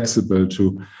be flexible,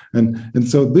 and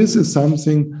so this is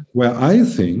something where I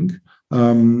think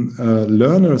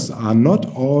learners are not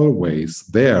always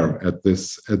there at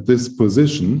this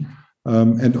position,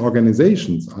 and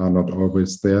organizations are not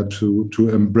always there to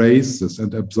embrace this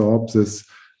and absorb this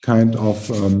kind of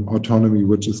autonomy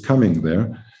which is coming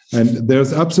there. And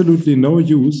there's absolutely no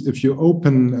use if you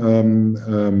open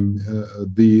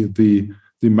the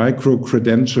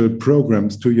micro-credential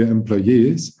programs to your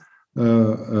employees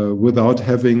without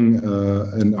having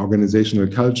an organizational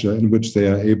culture in which they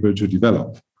are able to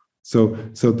develop. So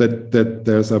that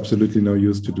there's absolutely no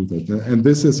use to do that. And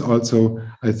this is also,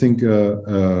 I think,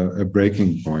 a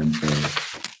breaking point.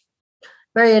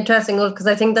 Very interesting, because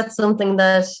I think that's something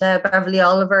that Beverly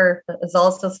Oliver has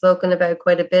also spoken about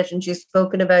quite a bit, and she's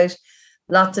spoken about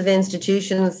lots of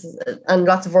institutions and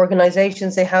lots of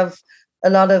organizations. They have a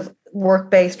lot of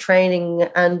work-based training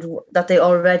and that they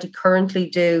already currently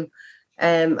do,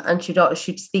 and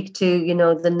she'd speak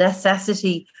to, the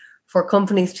necessity for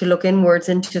companies to look inwards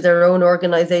into their own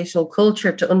organizational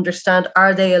culture to understand,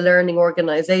 are they a learning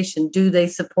organization? Do they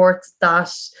support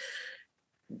that?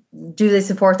 Do they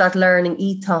support that learning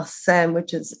ethos?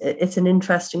 It's an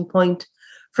interesting point.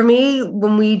 For me,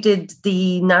 when we did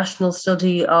the national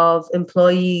study of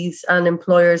employees and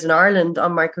employers in Ireland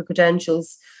on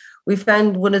micro-credentials, we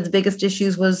found one of the biggest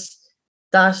issues was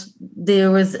that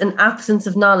there was an absence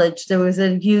of knowledge. There was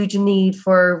a huge need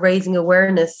for raising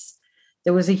awareness.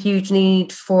 There was a huge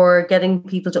need for getting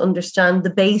people to understand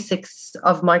the basics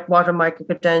of what a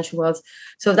micro-credential was.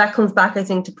 So that comes back, I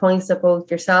think, to points that both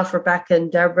yourself, Rebecca,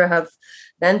 and Deborah have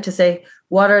meant to say,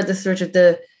 what are the sort of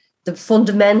the the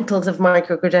fundamentals of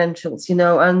micro-credentials,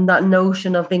 and that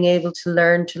notion of being able to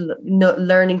learning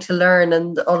to learn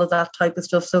and all of that type of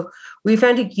stuff. So we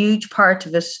found a huge part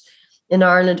of it in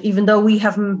Ireland, even though we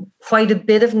have quite a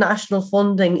bit of national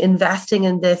funding investing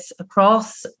in this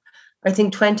across, I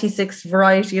think, 26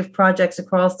 variety of projects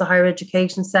across the higher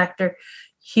education sector,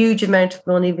 huge amount of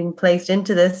money being placed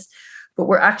into this. But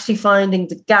we're actually finding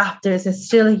the gap. There's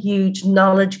still a huge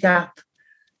knowledge gap.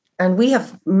 And we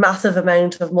have massive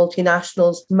amount of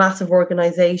multinationals, massive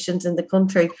organizations in the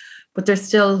country, but there's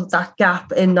still that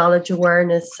gap in knowledge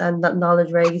awareness and that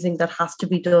knowledge raising that has to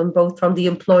be done both from the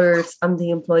employers and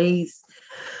the employees.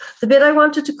 The bit I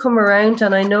wanted to come around,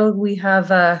 and I know we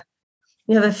have a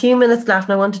few minutes left,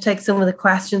 and I want to take some of the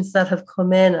questions that have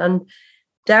come in. And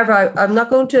Deborah, I'm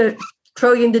not going to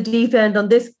throw you in the deep end on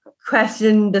this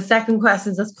question, the second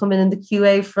question that's come in the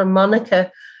QA from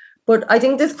Monica. But I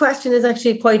think this question is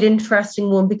actually a quite interesting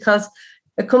one, because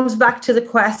it comes back to the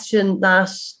question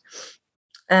that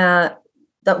that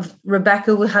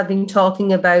Rebecca had been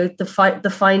talking about,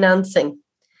 the financing.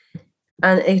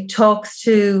 And it talks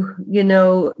to,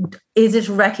 is it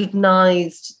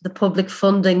recognised, the public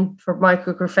funding for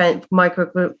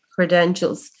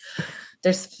micro-credentials?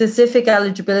 There's specific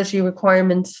eligibility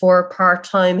requirements for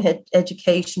part-time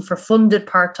education, for funded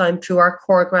part-time through our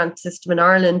core grant system in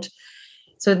Ireland.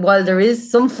 So while there is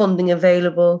some funding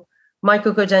available,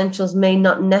 micro-credentials may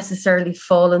not necessarily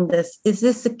fall in this. Is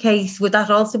this the case? Would that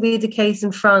also be the case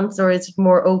in France, or is it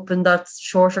more open that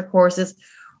shorter courses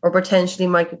or potentially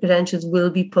micro-credentials will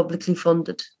be publicly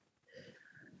funded?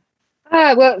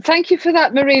 Well, thank you for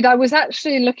that, Mairéad. I was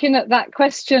actually looking at that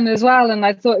question as well, and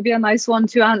I thought it'd be a nice one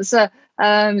to answer,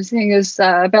 seeing as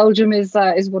Belgium is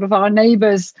one of our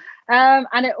neighbours.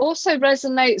 And it also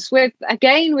resonates with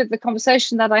the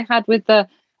conversation that I had with the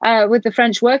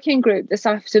French working group this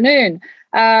afternoon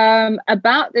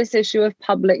about this issue of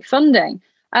public funding.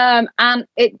 And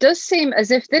it does seem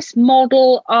as if this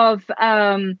model of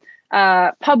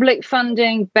public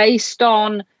funding based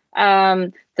on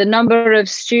the number of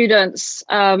students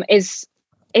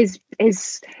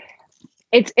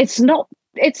it's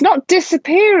not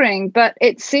disappearing, but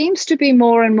it seems to be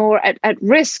more and more at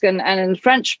risk. And in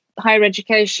French higher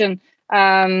education,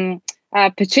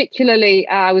 particularly,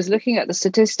 I was looking at the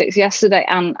statistics yesterday,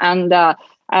 and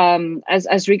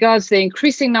as regards the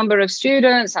increasing number of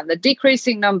students and the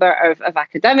decreasing number of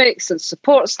academics and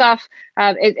support staff,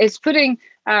 it's putting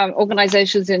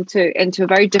organizations into a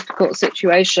very difficult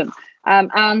situation.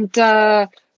 And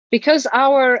because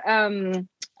our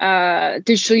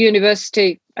Digital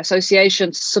University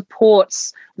Association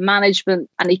supports management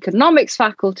and economics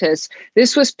faculties,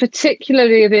 this was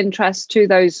particularly of interest to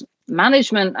those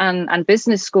management and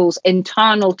business schools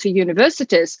internal to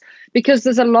universities, because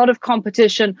there's a lot of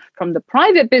competition from the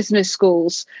private business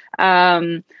schools who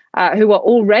are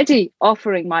already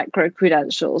offering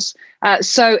micro-credentials.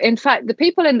 So in fact, the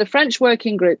people in the French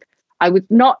working group, I would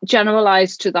not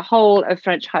generalize to the whole of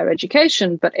French higher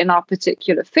education, but in our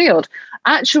particular field,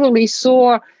 actually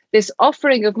saw this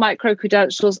offering of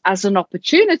micro-credentials as an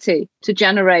opportunity to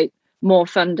generate more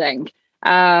funding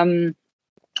in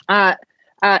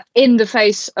the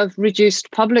face of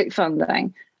reduced public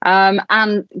funding.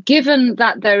 And given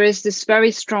that there is this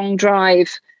very strong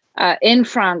drive in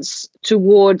France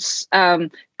towards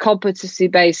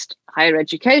competency-based higher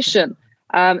education,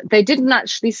 they didn't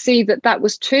actually see that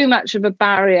was too much of a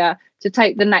barrier to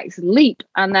take the next leap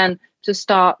and then to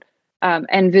start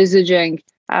envisaging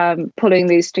pulling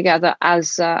these together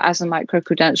as a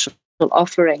micro-credential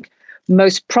offering,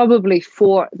 most probably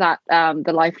for that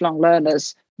the lifelong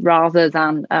learners rather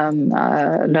than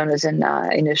learners in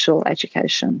initial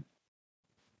education.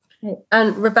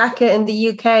 And Rebecca, in the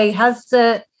UK, has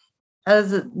the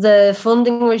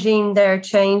funding regime there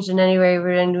changed in any way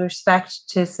in respect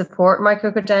to support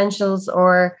micro-credentials,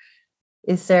 or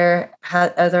are there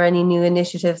any new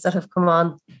initiatives that have come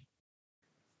on?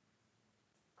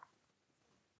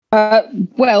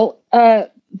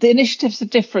 The initiatives are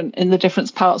different in the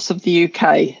different parts of the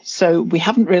UK. So we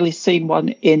haven't really seen one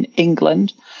in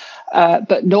England,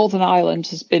 but Northern Ireland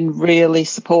has been really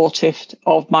supportive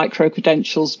of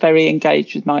micro-credentials, very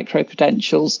engaged with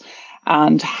micro-credentials,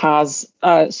 and has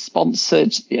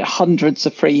sponsored hundreds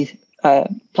of free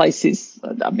places.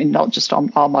 I mean, not just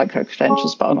on our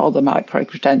micro-credentials, but on other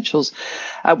micro-credentials.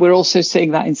 We're also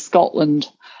seeing that in Scotland.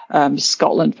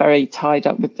 Scotland very tied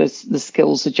up with the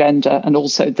skills agenda, and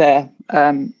also they're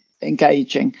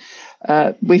engaging.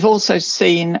 We've also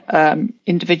seen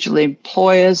individual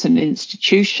employers and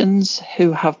institutions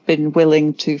who have been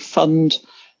willing to fund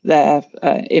their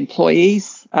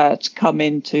employees to come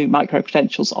into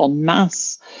micro-credentials en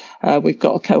masse. We've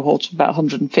got a cohort of about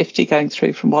 150 going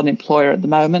through from one employer at the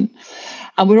moment.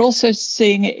 And we're also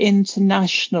seeing it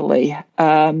internationally.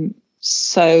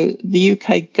 So the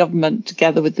UK government,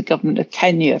 together with the government of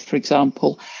Kenya, for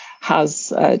example,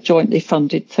 has jointly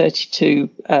funded 32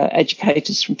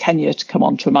 educators from Kenya to come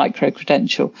onto a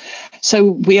micro-credential.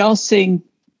 So we are seeing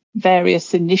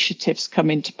various initiatives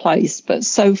come into place, but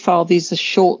so far these are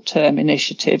short-term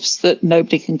initiatives that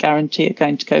nobody can guarantee are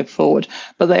going to go forward,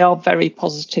 but they are very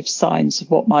positive signs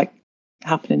of what might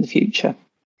happen in the future.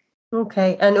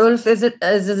 Okay, and Ulf, is it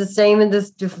the same in this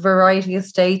variety of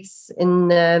states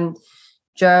in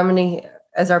Germany?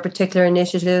 As our particular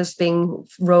initiatives being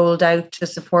rolled out to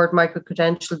support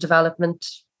micro-credential development?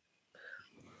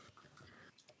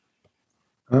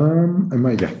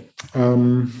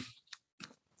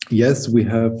 Yes, we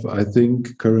have, I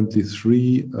think, currently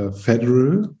 3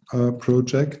 federal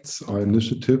projects or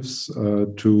initiatives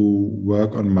to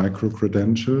work on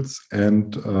micro-credentials,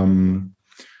 and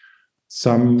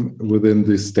some within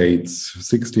the states.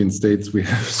 16 states we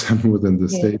have, some within the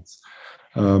states.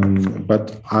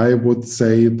 But I would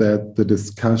say that the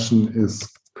discussion is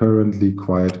currently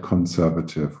quite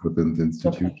conservative within the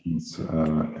institutions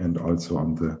and also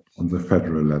on the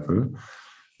federal level.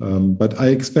 But I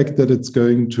expect that it's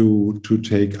going to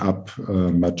take up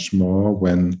much more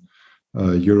when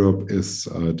Europe is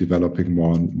developing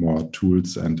more and more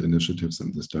tools and initiatives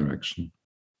in this direction.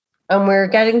 And we're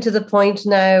getting to the point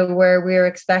now where we're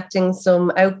expecting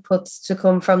some outputs to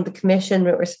come from the Commission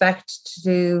with respect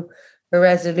to a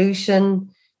resolution.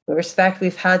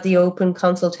 We've had the open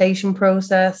consultation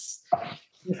process.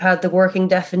 We've had the working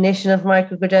definition of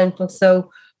micro-credentials. So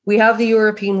we have the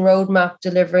European roadmap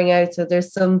delivering out. So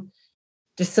there's some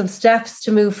steps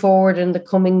to move forward in the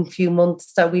coming few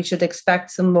months that we should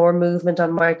expect some more movement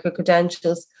on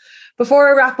micro-credentials. Before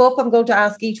I wrap up, I'm going to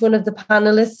ask each one of the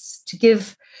panelists to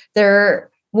give their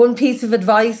one piece of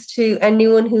advice to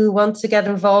anyone who wants to get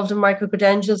involved in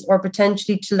micro-credentials or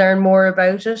potentially to learn more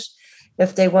about it,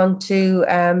 if they want to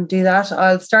do that.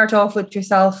 I'll start off with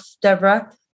yourself,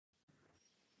 Deborah.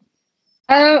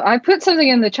 I put something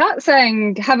in the chat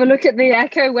saying, have a look at the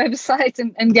ECHO website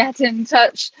and get in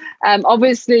touch.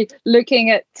 Obviously,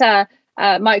 looking at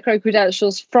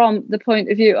micro-credentials from the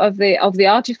point of view of the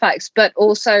artifacts, but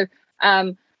also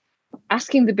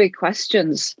asking the big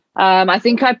questions. I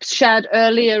think I shared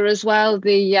earlier as well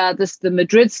the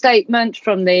Madrid statement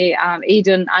from the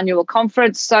Eden annual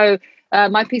conference. So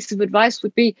my piece of advice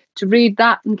would be to read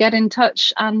that and get in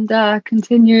touch and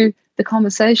continue the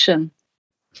conversation.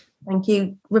 Thank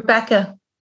you. Rebecca?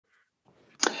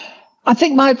 I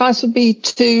think my advice would be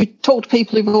to talk to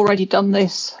people who've already done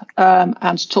this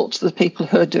and to talk to the people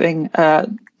who are doing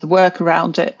the work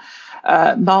around it.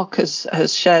 Mark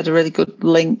has shared a really good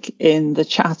link in the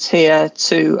chat here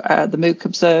to the MOOC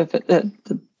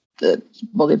the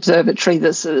observatory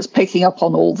that's picking up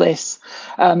on all this.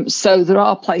 So there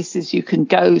are places you can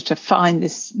go to find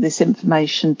this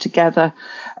information together.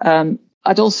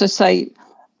 I'd also say,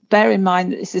 bear in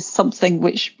mind that this is something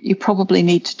which you probably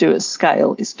need to do at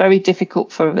scale. It's very difficult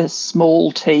for a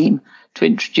small team to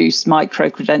introduce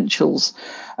micro-credentials.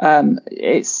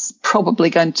 It's probably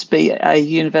going to be a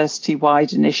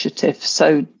university-wide initiative,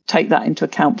 so take that into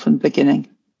account from the beginning.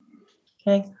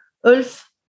 Okay. Ulf?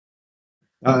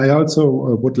 I also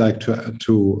would like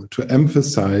to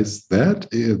emphasize that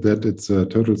it's a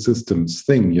total systems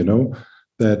thing,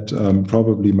 that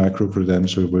probably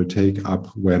micro-credential will take up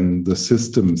when the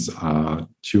systems are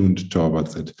tuned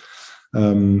towards it.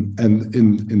 And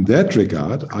in that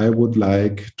regard, I would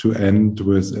like to end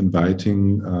with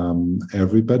inviting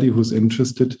everybody who's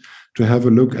interested to have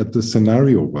a look at the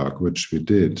scenario work which we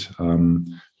did,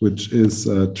 which is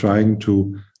trying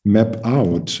to map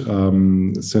out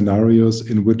scenarios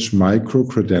in which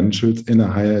micro-credentials in a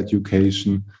higher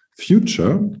education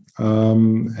future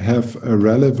have a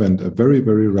very,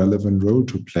 very relevant role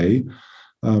to play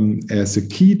as a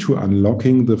key to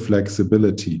unlocking the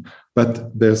flexibility.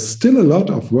 But there's still a lot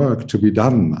of work to be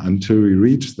done until we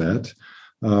reach that.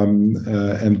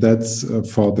 And that's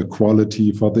for the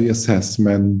quality, for the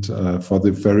assessment, for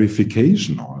the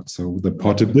verification also, the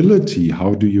portability.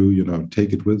 How do you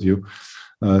take it with you?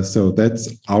 So that's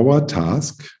our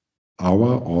task,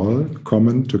 our all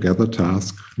common together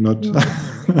task, not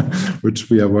which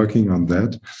we are working on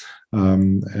that.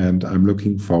 And I'm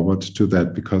looking forward to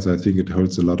that because I think it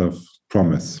holds a lot of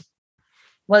promise.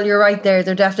 Well, you're right there.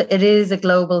 It is a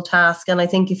global task. And I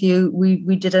think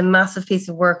we did a massive piece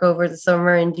of work over the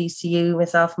summer in DCU,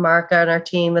 myself, Marka, and our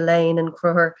team, Elaine and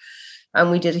Cruher, And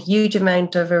we did a huge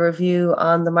amount of a review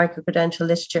on the micro-credential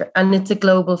literature. And it's a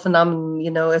global phenomenon,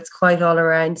 it's quite all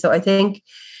around. So I think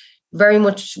very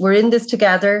much we're in this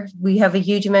together. We have a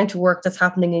huge amount of work that's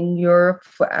happening in Europe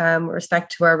with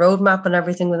respect to our roadmap and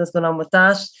everything that's going on with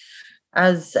that.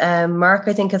 As Mark,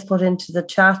 I think, has put into the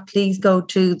chat, please go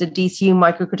to the DCU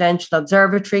Micro-Credential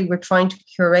Observatory. We're trying to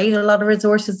curate a lot of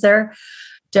resources there.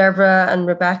 Deborah and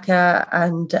Rebecca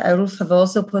and Ulf have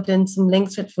also put in some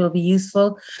links which will be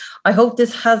useful. I hope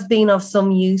this has been of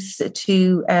some use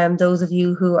to those of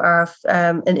you who are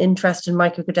an interest in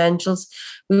micro-credentials.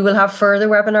 We will have further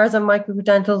webinars on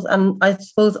micro-credentials, and I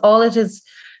suppose all it is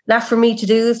left for me to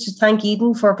do is to thank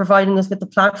Eden for providing us with the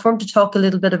platform to talk a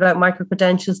little bit about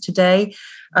micro-credentials today.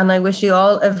 And I wish you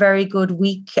all a very good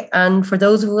week. And for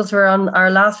those of us who are on our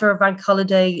last bank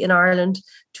holiday in Ireland,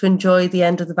 to enjoy the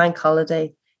end of the bank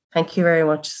holiday. Thank you very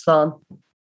much, Slán.